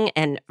narrating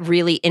and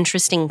really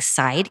interesting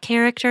side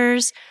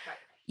characters,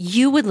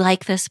 you would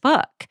like this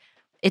book.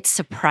 It's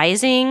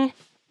surprising,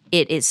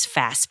 it is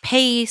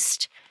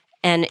fast-paced,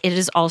 and it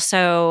is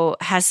also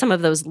has some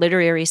of those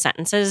literary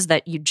sentences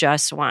that you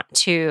just want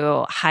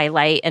to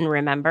highlight and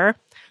remember.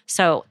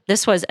 So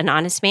this was An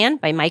Honest Man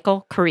by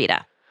Michael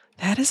Kurita.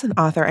 That is an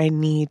author I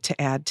need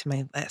to add to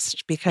my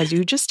list, because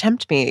you just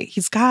tempt me.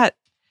 He's got,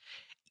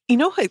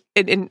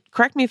 and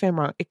correct me if I'm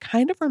wrong, it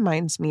kind of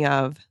reminds me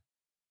of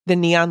the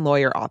Neon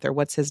Lawyer author.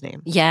 What's his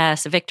name?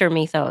 Yes, Victor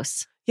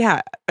Mythos.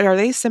 Yeah. Are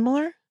they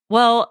similar?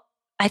 Well,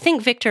 I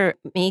think Victor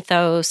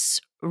Mythos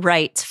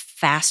writes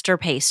faster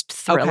paced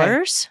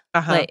thrillers,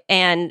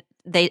 and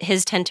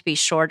his tend to be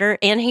shorter,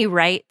 and he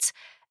writes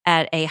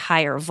at a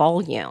higher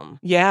volume.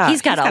 Yeah,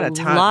 he's got a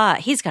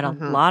lot. He's got a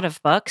lot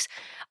of books.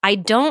 I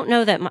don't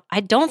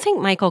think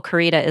Michael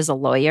Kurita is a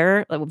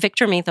lawyer.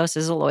 Victor Mythos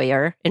is a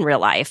lawyer in real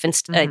life and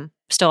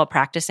still a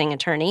practicing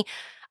attorney.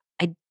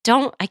 I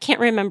can't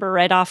remember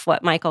right off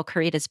what Michael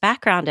Kurita's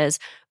background is,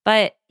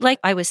 but like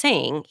I was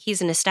saying,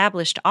 he's an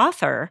established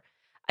author.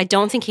 I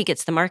don't think he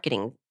gets the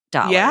marketing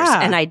dollars,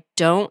 and I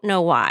don't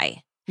know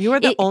why. You are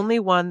the only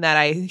one that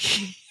I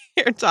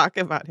hear talk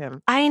about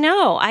him. I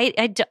know.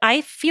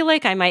 I feel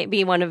like I might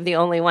be one of the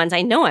only ones.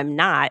 I know I'm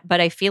not, but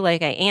I feel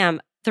like I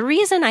am. The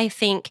reason I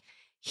think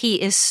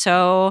he is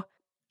so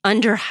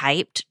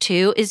underhyped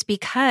too is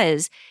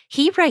because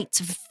he writes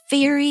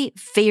very,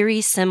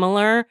 very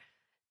similar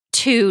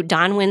to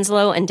Don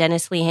Winslow and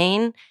Dennis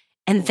Lehane,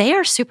 and they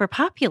are super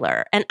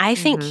popular. And I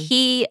think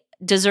he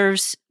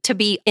deserves to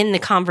be in the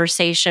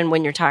conversation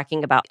when you're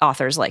talking about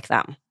authors like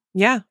them.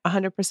 Yeah,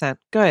 100%.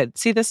 Good.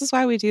 See, this is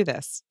why we do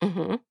this.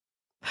 Mm-hmm.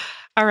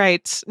 All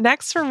right.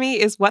 Next for me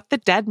is What the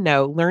Dead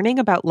Know, Learning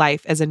About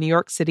Life as a New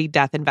York City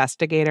Death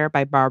Investigator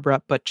by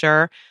Barbara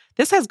Butcher.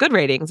 This has good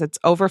ratings. It's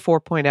over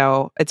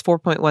 4.0. It's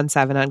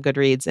 4.17 on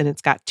Goodreads, and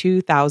it's got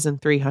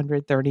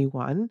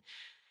 2,331.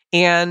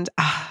 And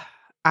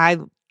I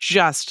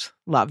just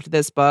loved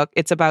this book.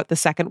 It's about the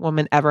second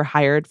woman ever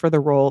hired for the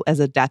role as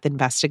a death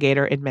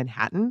investigator in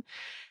Manhattan.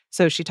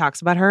 So she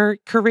talks about her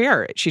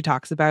career. She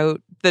talks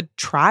about the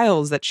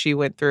trials that she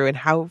went through and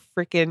how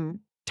freaking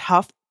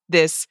tough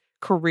this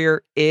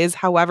career is.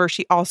 However,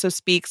 she also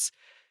speaks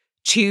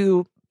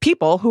to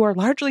people who are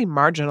largely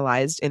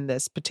marginalized in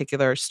this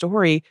particular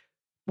story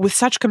with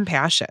such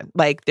compassion.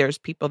 Like there's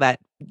people that,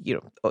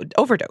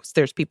 overdosed.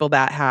 There's people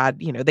that had,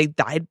 they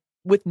died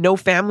with no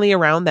family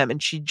around them.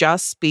 And she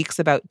just speaks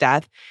about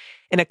death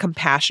in a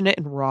compassionate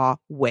and raw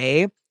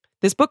way.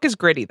 This book is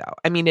gritty, though.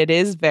 I mean, it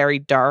is very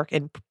dark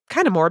and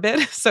kind of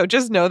morbid. So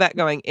just know that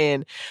going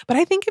in. But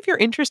I think if you're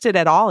interested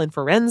at all in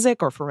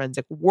forensic or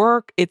forensic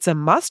work, it's a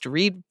must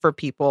read for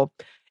people.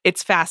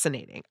 It's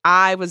fascinating.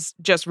 I was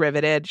just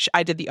riveted.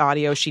 I did the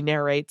audio. She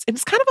narrates.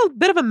 It's kind of a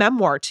bit of a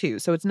memoir, too.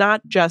 So it's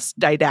not just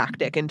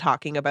didactic and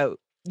talking about,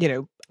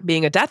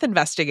 being a death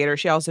investigator.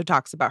 She also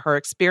talks about her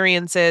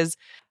experiences.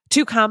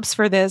 2 comps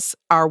for this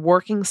are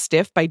Working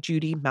Stiff by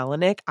Judy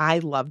Melanik. I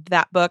loved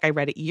that book. I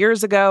read it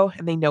years ago,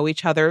 and they know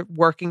each other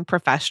working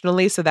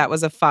professionally. So that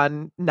was a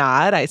fun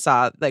nod. I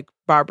saw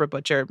Barbara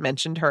Butcher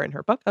mentioned her in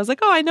her book. I was like,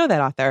 oh, I know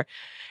that author.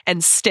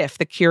 And Stiff,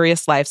 The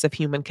Curious Lives of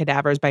Human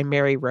Cadavers by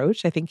Mary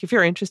Roach. I think if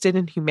you're interested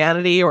in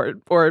humanity or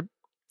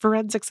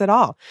forensics at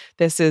all,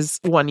 this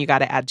is one you got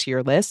to add to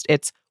your list.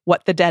 It's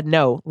What the Dead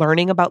Know,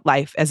 Learning About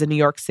Life as a New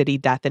York City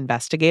Death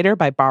Investigator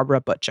by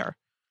Barbara Butcher.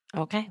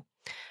 Okay.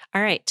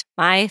 All right.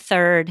 My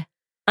third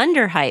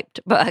underhyped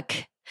book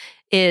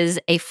is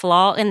A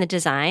Flaw in the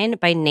Design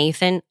by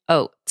Nathan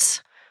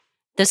Oates.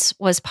 This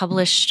was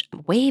published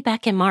way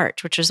back in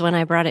March, which is when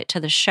I brought it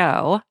to the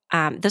show.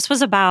 This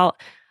was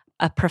about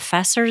a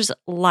professor's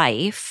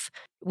life,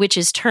 which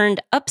is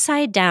turned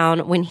upside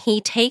down when he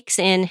takes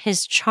in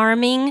his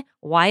charming,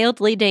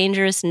 wildly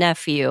dangerous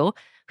nephew,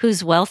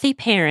 whose wealthy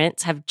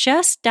parents have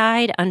just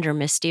died under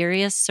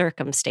mysterious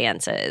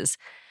circumstances.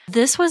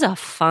 This was a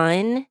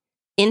fun,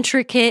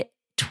 intricate,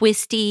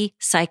 twisty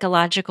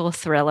psychological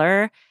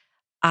thriller.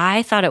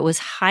 I thought it was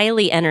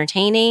highly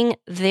entertaining.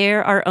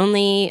 There are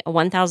only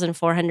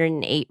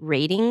 1,408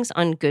 ratings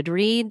on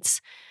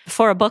Goodreads.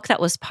 For a book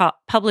that was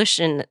published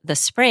in the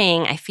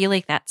spring, I feel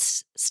like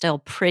that's still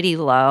pretty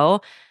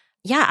low.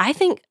 Yeah, I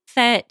think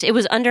that it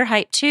was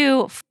underhyped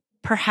too,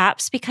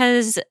 perhaps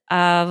because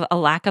of a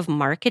lack of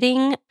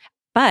marketing.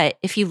 But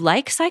if you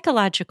like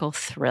psychological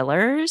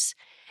thrillers,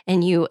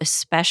 and you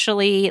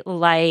especially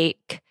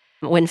like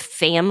when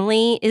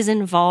family is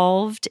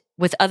involved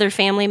with other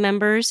family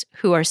members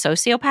who are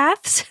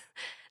sociopaths,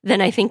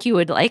 then I think you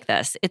would like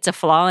this. It's A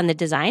Flaw in the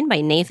Design by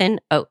Nathan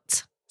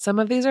Oates. Some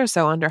of these are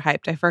so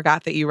underhyped. I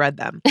forgot that you read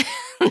them.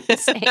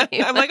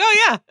 I'm like,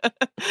 oh, yeah.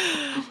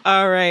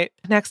 All right.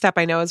 Next up,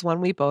 I know is one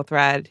we both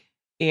read,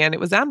 and it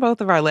was on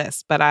both of our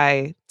lists, but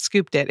I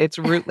scooped it. It's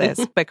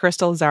Rootless by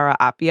Crystal Zara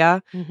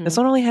Appia. Mm-hmm. This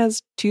one only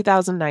has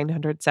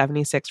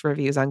 2,976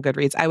 reviews on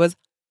Goodreads. I was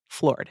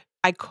floored.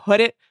 I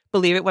couldn't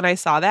believe it when I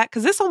saw that,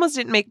 because this almost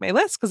didn't make my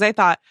list, because I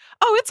thought,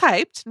 oh, it's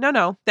hyped.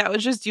 No, that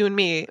was just you and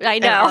me. I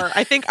know.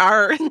 I think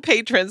our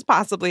patrons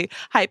possibly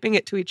hyping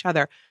it to each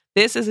other.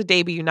 This is a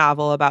debut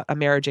novel about a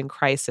marriage in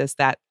crisis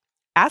that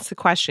asks the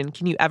question,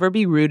 can you ever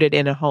be rooted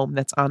in a home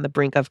that's on the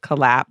brink of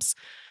collapse?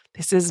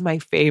 This is my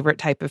favorite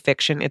type of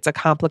fiction. It's a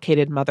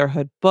complicated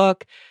motherhood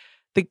book.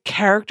 The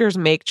characters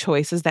make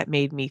choices that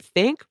made me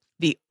think.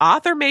 The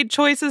author made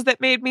choices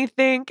that made me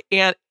think.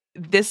 And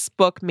this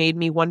book made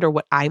me wonder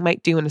what I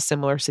might do in a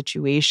similar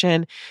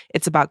situation.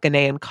 It's about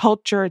Ghanaian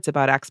culture. It's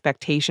about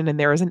expectation. And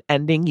there is an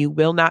ending you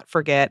will not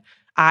forget.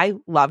 I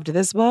loved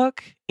this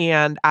book,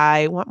 and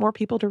I want more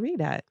people to read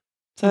it.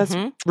 So that's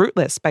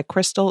Rootless by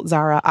Crystal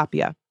Zara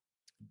Appia.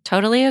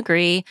 Totally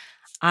agree.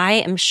 I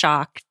am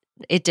shocked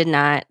it did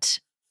not,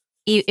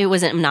 it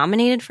wasn't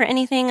nominated for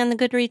anything on the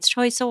Goodreads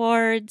Choice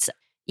Awards.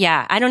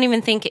 Yeah, I don't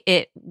even think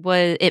it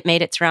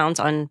made its rounds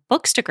on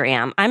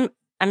Bookstagram.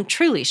 I'm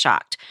truly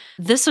shocked.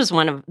 This was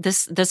one of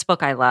this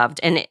book I loved,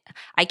 and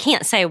I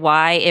can't say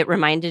why it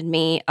reminded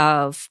me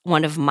of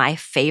one of my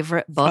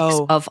favorite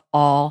books of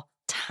all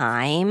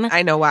time.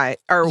 I know why.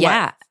 Or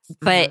yeah, what?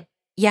 But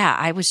yeah,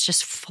 I was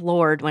just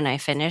floored when I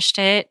finished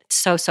it.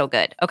 So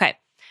good. Okay,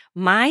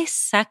 my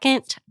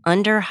second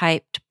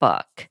underhyped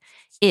book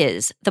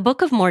is The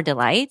Book of More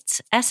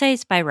Delights: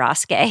 Essays by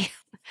Ross Gay.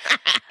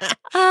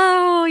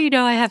 Oh,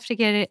 I have to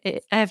get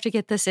it. I have to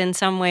get this in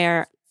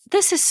somewhere.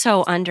 This is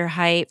so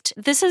underhyped.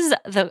 This is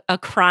a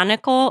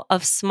chronicle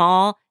of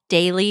small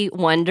daily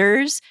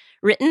wonders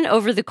written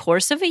over the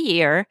course of a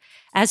year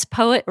as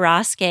poet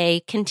Ross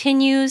Gay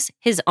continues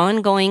his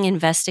ongoing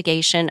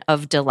investigation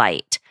of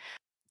delight.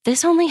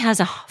 This only has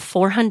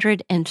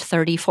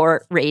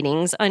 434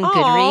 ratings on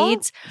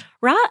Goodreads.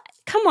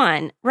 Come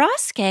on.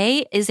 Ross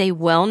Gay is a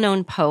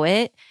well-known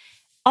poet.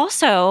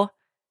 Also,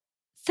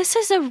 this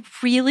is a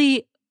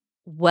really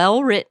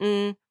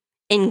well-written,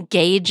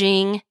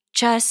 engaging,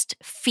 just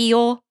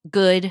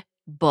feel-good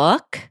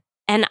book.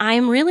 And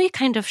I'm really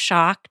kind of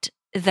shocked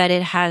that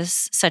it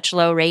has such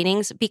low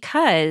ratings,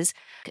 because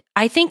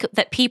I think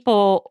that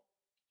people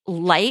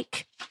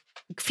like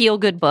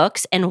feel-good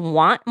books and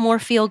want more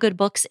feel-good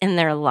books in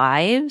their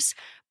lives.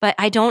 But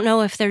I don't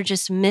know if they're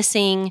just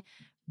missing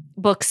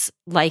books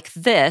like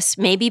this,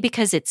 maybe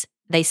because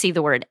they see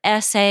the word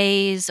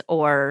essays,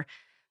 or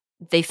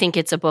they think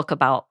it's a book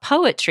about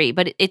poetry,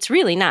 but it's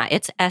really not.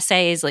 It's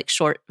essays, like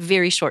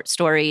very short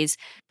stories.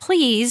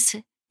 Please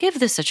give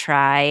this a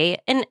try.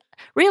 And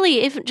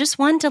really, if just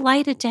one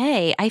delight a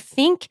day, I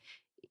think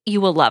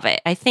you will love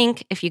it. I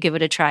think if you give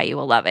it a try, you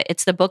will love it.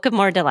 It's the Book of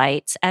More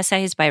Delights,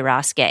 essays by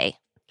Ross Gay.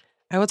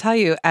 I will tell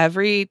you,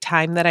 every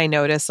time that I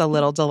notice a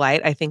little delight,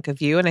 I think of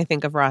you and I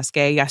think of Ross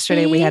Gay.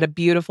 Yesterday, we had a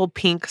beautiful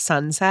pink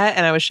sunset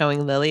and I was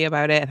showing Lily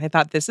about it. And I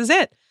thought, this is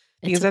it.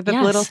 These are the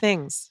little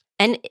things.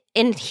 And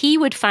he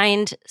would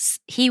find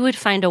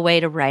a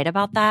way to write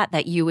about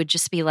that you would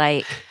just be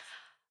like,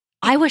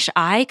 I wish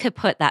I could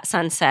put that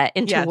sunset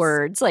into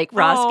words like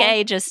Ross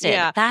Gay just did.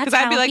 Yeah. That's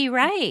how he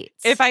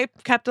writes. If I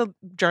kept a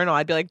journal,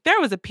 I'd be like,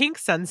 there was a pink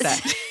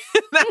sunset.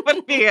 That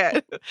would be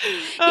it.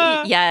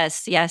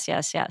 Yes.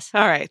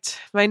 All right.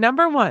 My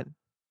number one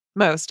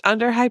most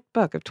underhyped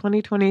book of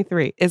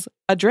 2023 is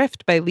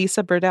Adrift by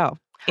Lisa Burdell.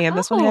 And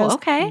this one has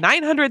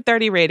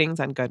 930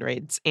 ratings on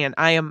Goodreads, and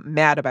I am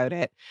mad about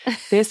it.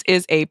 This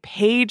is a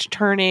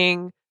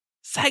page-turning,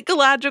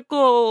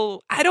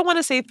 psychological, I don't want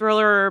to say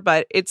thriller,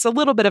 but it's a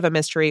little bit of a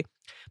mystery.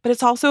 But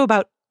it's also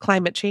about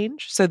climate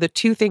change. So the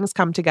two things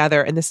come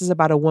together, and this is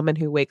about a woman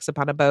who wakes up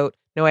on a boat,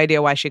 no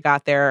idea why she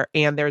got there,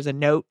 and there's a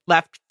note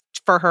left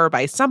for her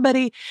by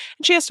somebody,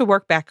 and she has to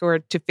work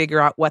backward to figure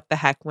out what the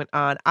heck went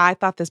on. I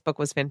thought this book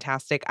was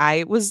fantastic.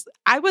 I was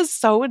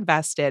so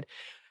invested.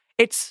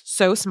 It's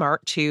so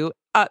smart, too.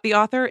 The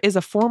author is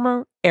a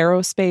former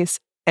aerospace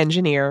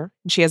engineer.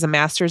 She has a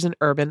master's in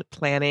urban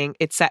planning.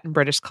 It's set in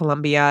British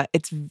Columbia.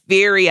 It's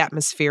very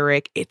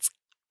atmospheric.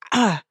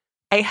 I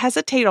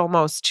hesitate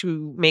almost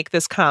to make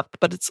this comp,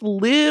 but it's a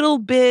little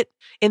bit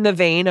in the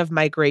vein of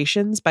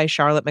Migrations by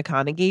Charlotte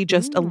McConaughey,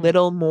 just a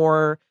little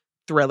more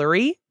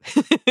thrillery,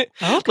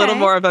 a little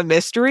more of a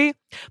mystery.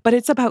 But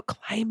it's about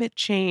climate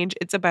change.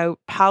 It's about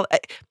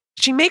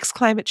she makes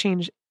climate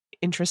change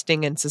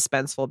interesting and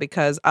suspenseful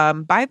because,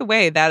 by the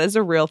way, that is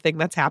a real thing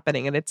that's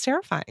happening and it's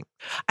terrifying.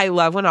 I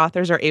love when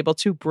authors are able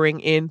to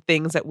bring in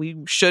things that we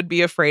should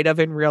be afraid of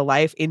in real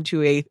life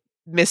into a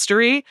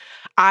mystery.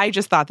 I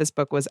just thought this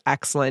book was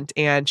excellent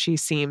and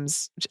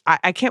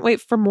I can't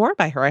wait for more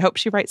by her. I hope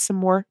she writes some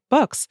more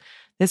books.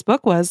 This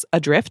book was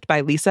Adrift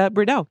by Lisa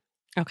Burdell.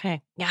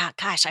 Okay. Yeah,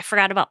 gosh, I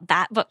forgot about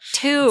that book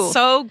too.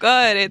 So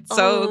good. It's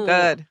so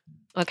good.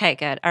 Okay,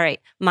 good. All right.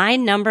 My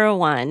number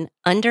one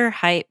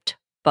underhyped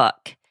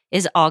book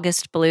is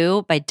August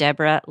Blue by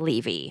Deborah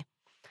Levy.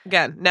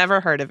 Again,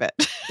 never heard of it.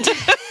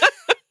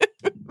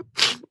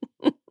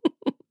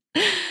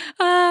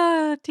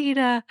 Oh,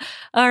 Tina.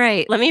 All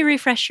right, let me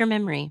refresh your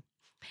memory.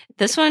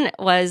 This one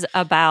was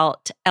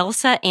about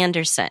Elsa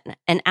Anderson,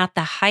 and at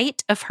the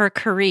height of her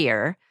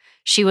career,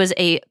 she was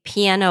a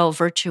piano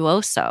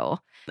virtuoso,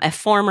 a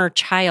former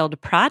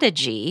child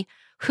prodigy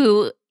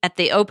who, at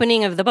the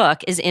opening of the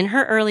book, is in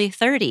her early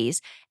 30s,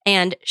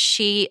 and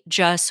she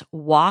just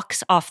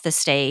walks off the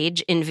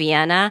stage in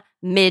Vienna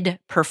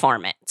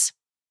mid-performance.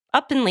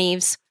 Up and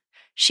leaves.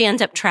 She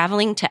ends up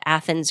traveling to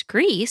Athens,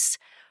 Greece,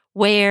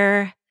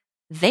 where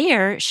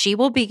there she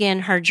will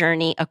begin her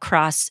journey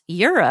across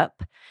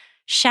Europe,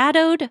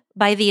 shadowed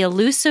by the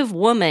elusive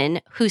woman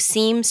who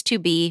seems to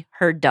be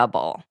her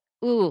double.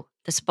 Ooh,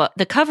 this book,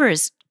 the cover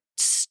is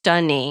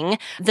stunning.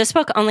 This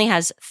book only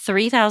has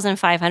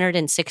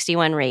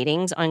 3,561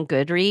 ratings on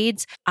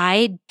Goodreads.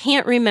 I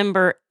can't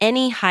remember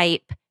any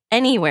hype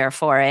anywhere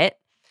for it,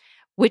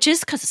 which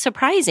is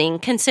surprising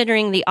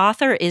considering the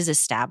author is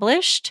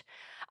established.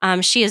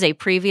 She is a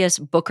previous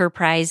Booker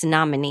Prize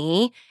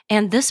nominee,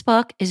 and this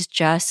book is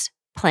just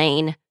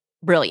plain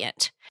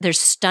brilliant. There's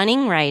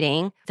stunning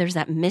writing. There's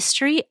that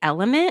mystery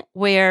element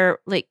where,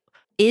 like,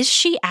 is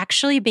she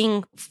actually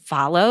being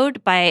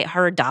followed by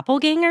her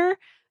doppelganger?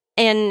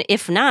 And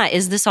if not,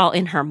 is this all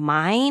in her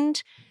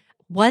mind?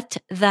 What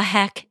the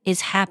heck is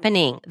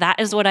happening? That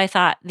is what I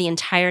thought the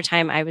entire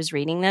time I was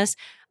reading this.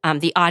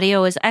 The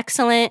audio is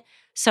excellent.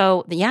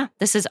 So yeah,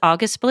 this is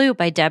August Blue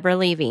by Deborah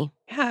Levy.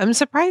 Yeah, I'm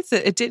surprised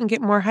that it didn't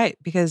get more hype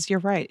because you're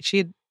right.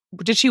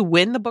 Did she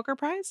win the Booker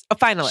Prize? A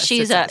finalist.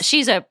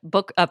 She's a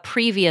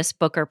previous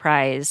Booker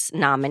Prize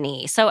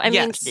nominee. So I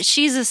mean,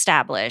 she's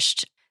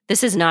established.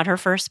 This is not her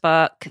first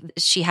book.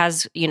 She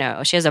has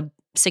a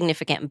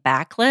significant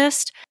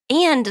backlist.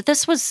 And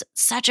this was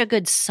such a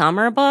good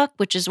summer book,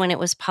 which is when it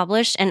was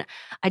published. And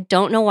I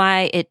don't know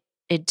why it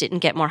didn't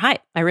get more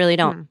hype. I really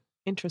don't.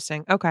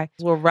 Interesting. Okay.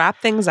 We'll wrap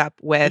things up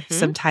with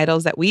some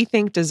titles that we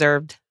think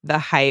deserved the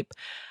hype.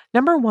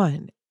 Number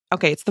one.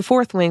 Okay, it's The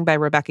Fourth Wing by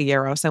Rebecca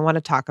Yarros. I want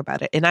to talk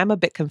about it. And I'm a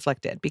bit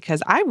conflicted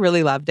because I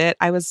really loved it.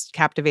 I was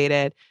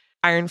captivated.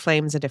 Iron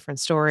Flame's a different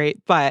story,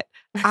 but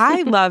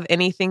I love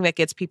anything that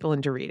gets people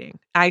into reading.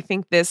 I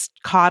think this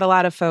caught a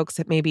lot of folks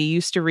that maybe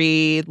used to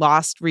read,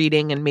 lost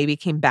reading, and maybe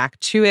came back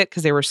to it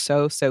because they were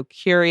so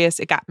curious.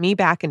 It got me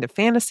back into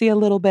fantasy a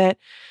little bit.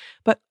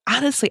 But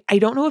honestly, I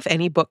don't know if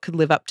any book could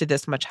live up to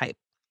this much hype.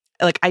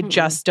 Like, I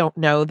just don't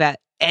know that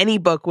any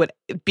book would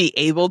be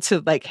able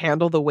to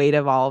handle the weight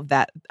of all of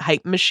that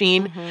hype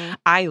machine.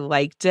 I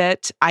liked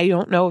it. I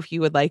don't know if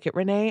you would like it,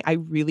 Renee. I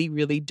really,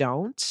 really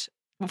don't.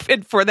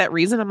 And for that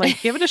reason, I'm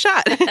like, give it a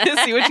shot.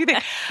 See what you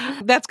think.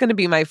 That's going to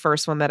be my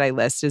first one that I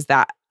list, is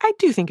that I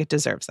do think it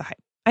deserves the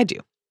hype. I do.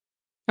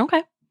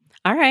 Okay.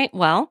 All right.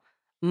 Well,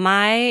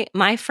 My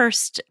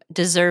first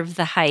Deserve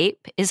the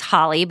Hype is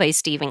Holly by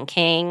Stephen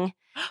King.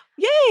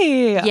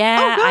 Yay!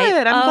 Yeah. Oh,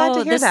 good. I'm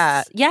glad to hear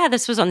that. Yeah,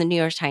 this was on the New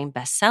York Times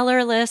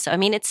bestseller list. I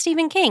mean, it's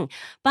Stephen King,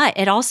 but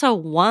it also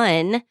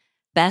won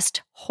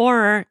Best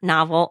Horror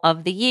Novel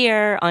of the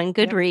Year on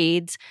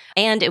Goodreads,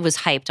 and it was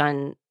hyped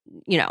on,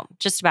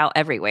 just about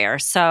everywhere.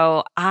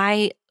 So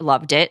I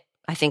loved it.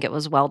 I think it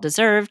was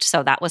well-deserved.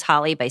 So that was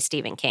Holly by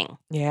Stephen King.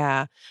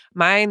 Yeah.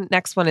 My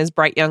next one is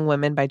Bright Young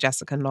Women by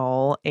Jessica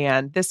Knoll.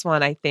 And this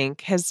one, I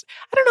think, I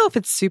don't know if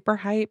it's super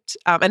hyped.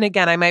 And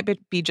again, I might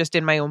be just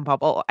in my own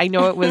bubble. I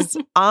know it was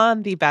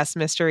on the best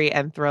mystery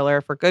and thriller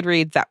for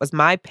Goodreads. That was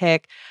my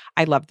pick.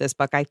 I love this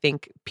book. I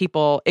think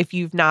people, if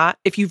you've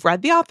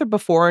read the author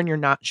before and you're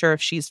not sure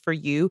if she's for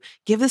you,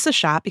 give this a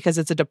shot because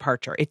it's a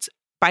departure. It's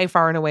by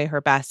far and away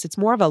her best. It's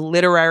more of a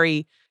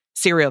literary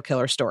serial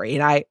killer story.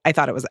 And I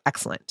thought it was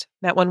excellent.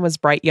 That one was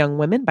Bright Young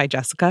Women by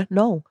Jessica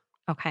Knoll.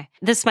 Okay.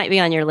 This might be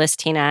on your list,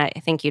 Tina. I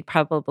think you'd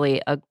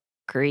probably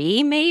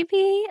agree,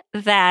 maybe,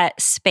 that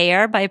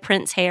Spare by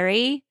Prince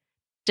Harry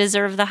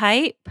deserve the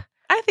hype.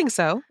 I think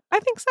so.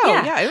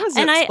 Yeah, it was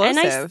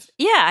explosive.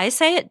 I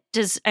say it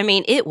does. I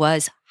mean, it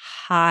was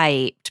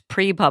hyped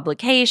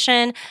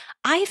pre-publication.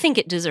 I think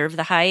it deserved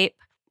the hype.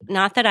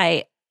 Not that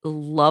I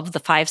love the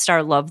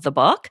 5-star, love the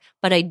book,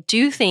 but I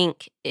do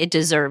think it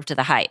deserved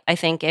the hype. I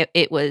think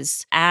it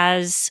was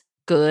as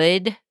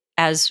good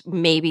as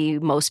maybe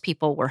most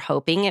people were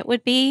hoping it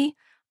would be.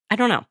 I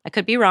don't know. I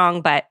could be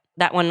wrong, but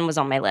that one was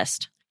on my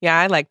list. Yeah,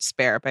 I liked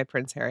Spare by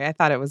Prince Harry. I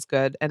thought it was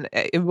good. And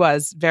it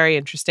was very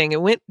interesting.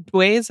 It went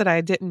ways that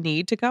I didn't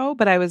need to go,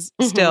 but I was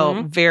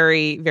still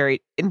very,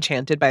 very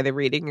enchanted by the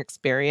reading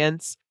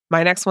experience.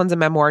 My next one's a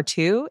memoir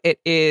too. It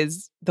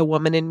is The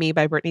Woman in Me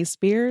by Britney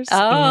Spears.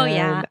 Oh,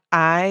 yeah.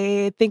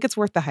 I think it's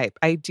worth the hype.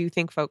 I do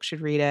think folks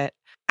should read it.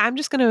 I'm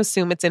just going to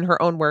assume it's in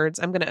her own words.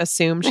 I'm going to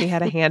assume she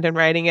had a hand in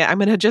writing it. I'm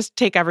going to just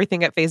take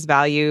everything at face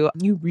value.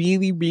 You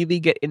really,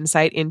 really get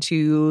insight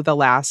into the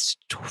last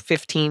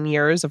 15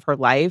 years of her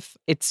life.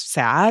 It's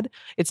sad.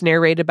 It's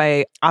narrated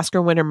by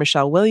Oscar winner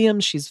Michelle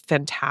Williams. She's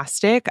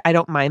fantastic. I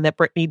don't mind that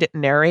Britney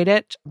didn't narrate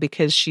it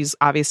because she's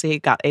obviously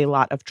got a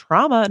lot of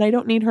trauma and I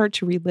don't need her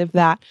to relive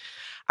that.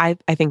 I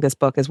think this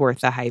book is worth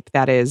the hype.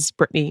 That is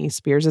Britney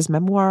Spears'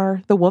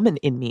 memoir, The Woman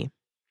in Me.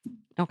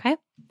 Okay.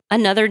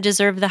 Another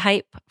deserve the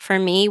hype for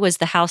me was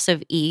The House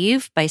of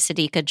Eve by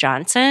Sadika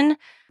Johnson.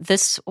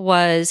 This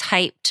was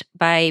hyped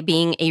by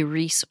being a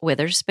Reese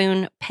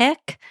Witherspoon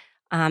pick.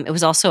 It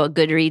was also a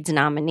Goodreads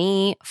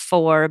nominee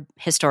for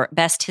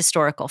Best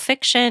Historical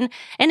Fiction,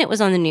 and it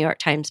was on the New York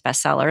Times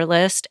bestseller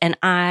list, and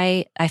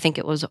I think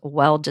it was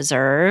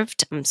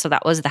well-deserved. So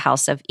that was The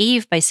House of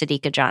Eve by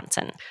Sadika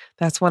Johnson.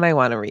 That's one I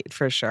want to read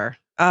for sure.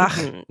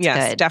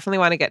 Yes, good. Definitely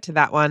want to get to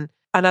that one.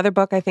 Another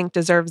book I think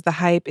deserves the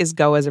hype is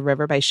Go as a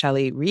River by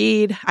Shelley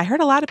Reed. I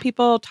heard a lot of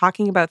people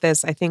talking about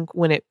this, I think,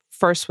 when it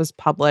first was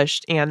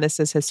published, and this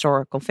is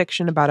historical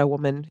fiction about a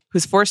woman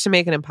who's forced to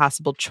make an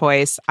impossible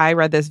choice. I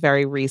read this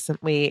very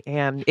recently,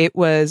 and it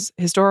was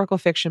historical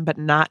fiction, but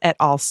not at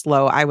all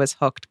slow. I was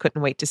hooked,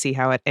 couldn't wait to see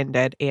how it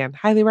ended, and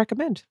highly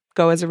recommend.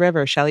 Go as a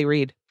River, Shelley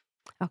Reed.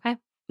 Okay.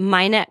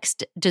 My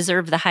next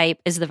deserve the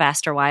hype is The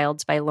Vaster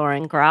Wilds by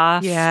Lauren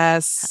Groff.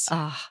 Yes.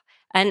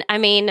 And I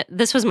mean,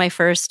 this was my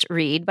first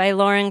read by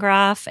Lauren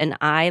Groff, and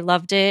I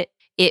loved it.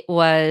 It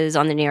was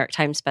on the New York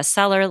Times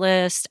bestseller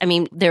list. I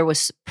mean, there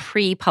was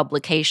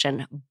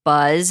pre-publication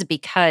buzz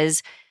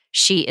because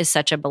she is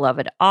such a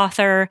beloved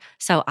author.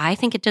 So I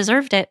think it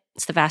deserved it.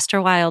 It's The Vaster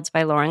Wilds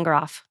by Lauren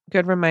Groff.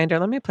 Good reminder.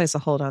 Let me place a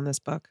hold on this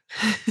book.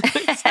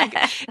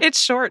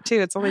 It's short, too.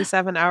 It's only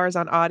 7 hours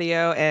on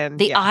audio. And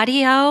the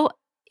audio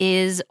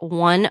is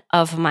one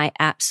of my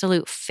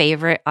absolute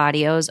favorite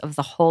audios of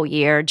the whole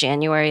year.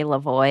 January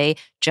Lavoie,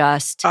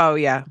 just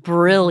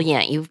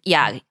brilliant. You've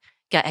got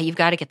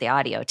to get the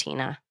audio,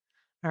 Tina.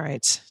 All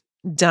right.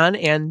 Done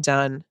and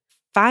done.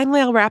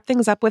 Finally, I'll wrap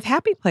things up with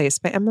Happy Place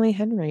by Emily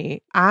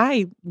Henry.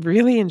 I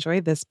really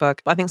enjoyed this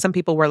book. I think some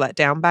people were let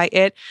down by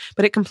it,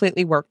 but it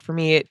completely worked for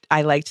me.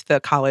 I liked the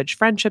college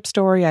friendship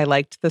story. I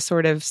liked the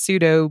sort of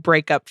pseudo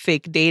breakup,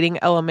 fake dating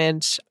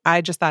element.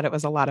 I just thought it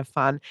was a lot of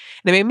fun.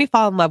 And it made me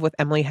fall in love with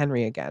Emily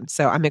Henry again.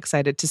 So I'm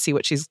excited to see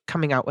what she's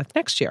coming out with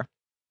next year.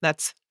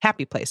 That's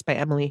Happy Place by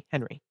Emily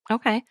Henry.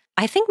 Okay.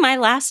 I think my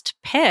last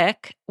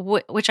pick,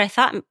 which I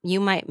thought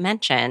you might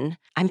mention,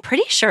 I'm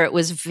pretty sure it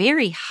was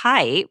very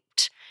hyped.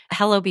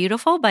 Hello,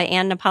 Beautiful by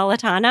Ann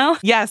Napolitano.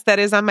 Yes, that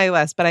is on my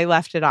list, but I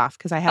left it off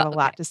because I have a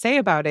lot to say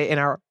about it in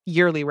our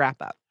yearly wrap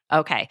up.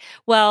 Okay.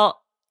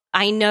 Well,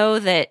 I know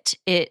that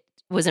it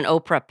was an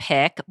Oprah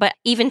pick, but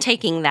even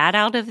taking that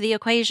out of the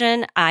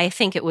equation, I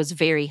think it was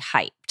very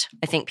hyped.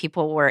 I think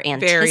people were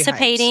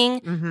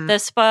anticipating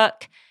this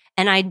book,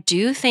 and I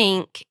do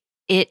think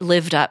it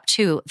lived up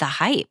to the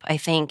hype. I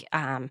think,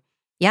 I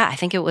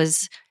think it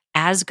was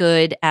as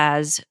good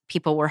as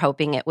people were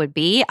hoping it would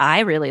be.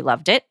 I really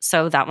loved it.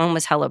 So that one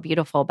was Hello,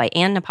 Beautiful by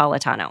Ann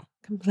Napolitano.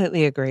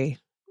 Completely agree.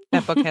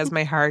 That book has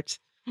my heart.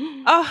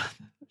 Oh,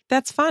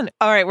 that's fun.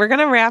 All right, we're going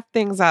to wrap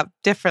things up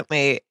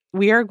differently.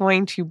 we are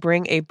going to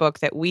bring a book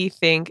that we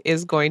think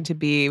is going to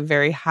be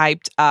very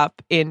hyped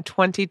up in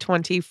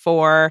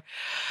 2024.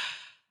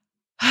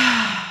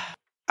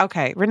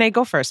 Okay, Renee,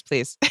 go first,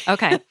 please.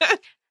 Okay.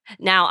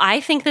 Now,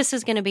 I think this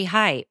is going to be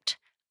hyped.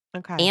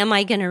 Okay. Am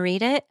I going to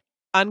read it?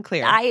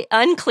 Unclear.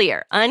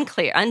 Unclear,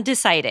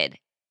 undecided.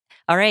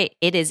 All right.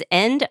 It is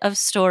End of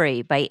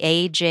Story by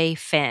A.J.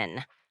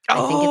 Finn.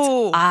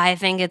 I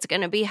think it's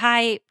going to be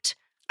hyped.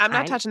 I'm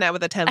not touching that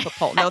with a 10-foot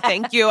pole. No,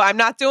 thank you. I'm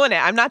not doing it.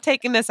 I'm not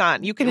taking this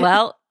on. You can.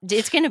 Well,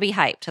 it's going to be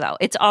hyped, though.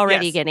 It's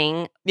already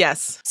getting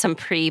some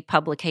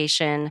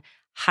pre-publication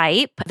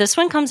hype. This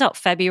one comes out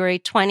February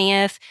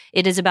 20th.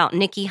 It is about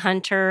Nikki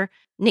Hunter.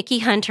 Nikki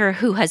Hunter,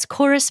 who has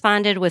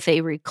corresponded with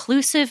a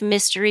reclusive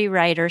mystery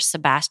writer,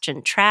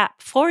 Sebastian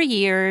Trapp, for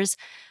years,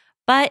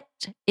 but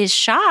is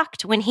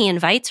shocked when he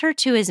invites her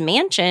to his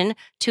mansion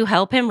to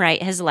help him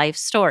write his life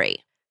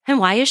story. And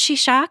why is she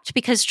shocked?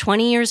 Because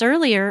 20 years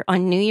earlier,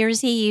 on New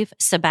Year's Eve,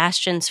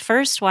 Sebastian's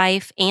first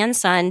wife and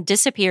son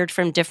disappeared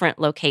from different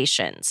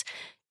locations.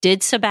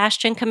 Did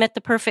Sebastian commit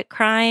the perfect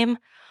crime?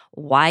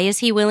 Why is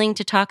he willing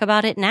to talk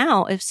about it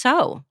now, if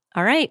so?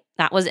 All right,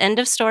 that was End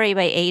of Story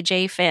by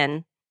A.J.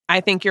 Finn. I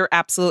think you're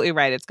absolutely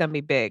right. It's going to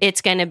be big.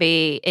 Yes,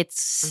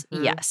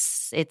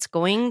 it's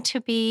going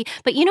to be.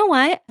 But you know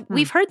what?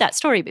 We've heard that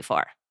story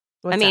before.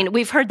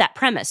 We've heard that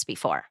premise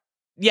before.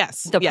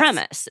 Yes. The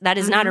premise. That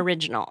is not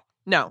original.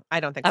 No,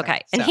 I don't think so.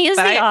 Okay. And he is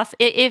the author.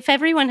 If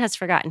everyone has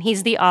forgotten,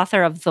 he's the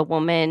author of The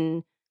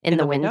Woman in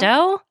the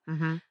Window.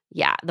 Mm-hmm.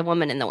 Yeah, The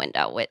Woman in the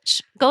Window,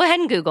 which go ahead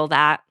and Google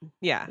that.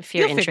 Yeah. If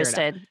you're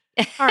interested.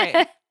 All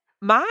right.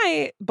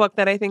 My book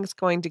that I think is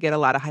going to get a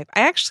lot of hype,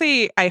 I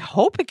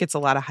hope it gets a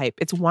lot of hype.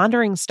 It's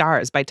Wandering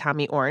Stars by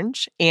Tommy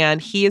Orange, and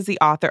he is the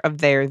author of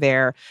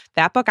There.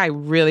 That book I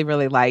really,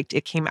 really liked.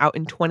 It came out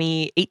in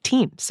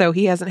 2018, so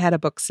he hasn't had a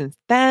book since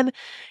then.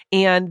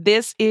 And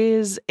this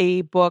is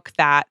a book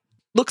that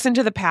looks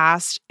into the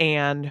past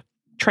and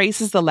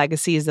traces the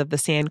legacies of the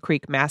Sand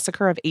Creek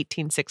Massacre of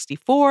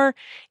 1864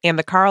 and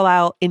the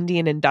Carlisle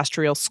Indian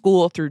Industrial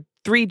School through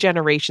 3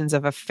 generations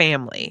of a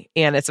family.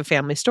 And it's a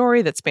family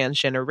story that spans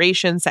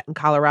generations, set in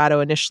Colorado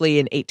initially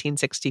in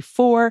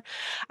 1864.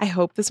 I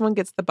hope this one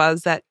gets the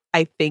buzz that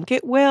I think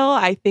it will.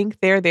 I think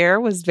There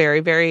was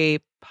very,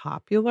 very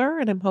popular,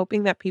 and I'm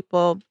hoping that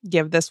people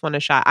give this one a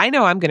shot. I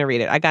know I'm going to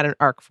read it. I got an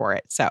arc for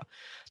it. So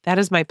that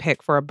is my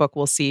pick for a book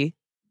we'll see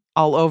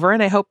all over,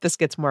 and I hope this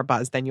gets more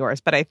buzz than yours,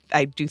 but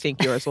I do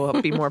think yours will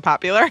be more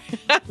popular.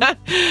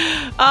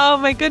 Oh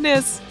my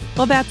goodness.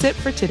 Well, that's it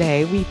for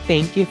today. We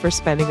thank you for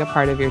spending a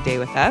part of your day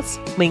with us.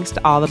 Links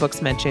to all the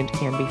books mentioned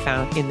can be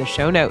found in the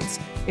show notes.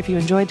 If you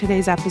enjoyed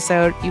today's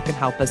episode, you can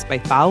help us by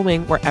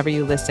following wherever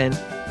you listen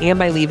and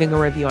by leaving a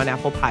review on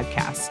Apple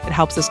Podcasts. It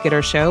helps us get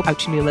our show out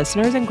to new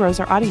listeners and grows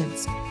our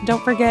audience. And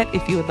don't forget,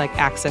 if you would like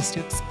access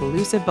to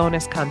exclusive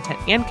bonus content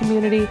and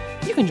community,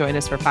 you can join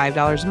us for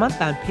 $5 a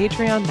month on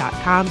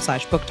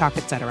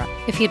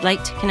patreon.com/booktalketcetera. If you'd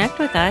like to connect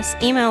with us,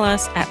 email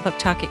us at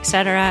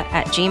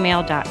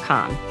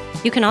booktalketcetera@gmail.com.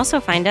 You can also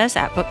find us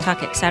at Book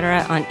Talk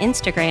Etc. on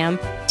Instagram,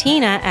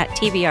 Tina at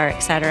TBR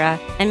Etc.,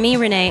 and me,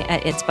 Renee,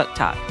 at It's Book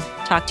Talk.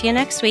 Talk to you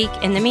next week.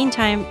 In the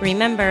meantime,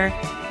 remember,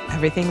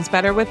 everything's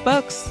better with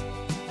books.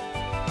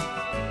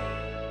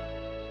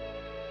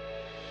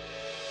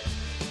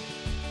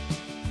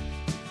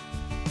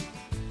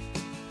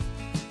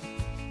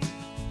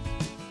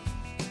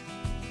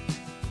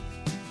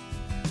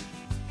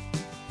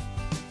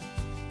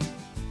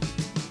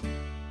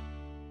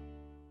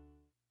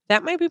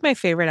 That might be my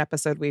favorite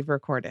episode we've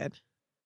recorded.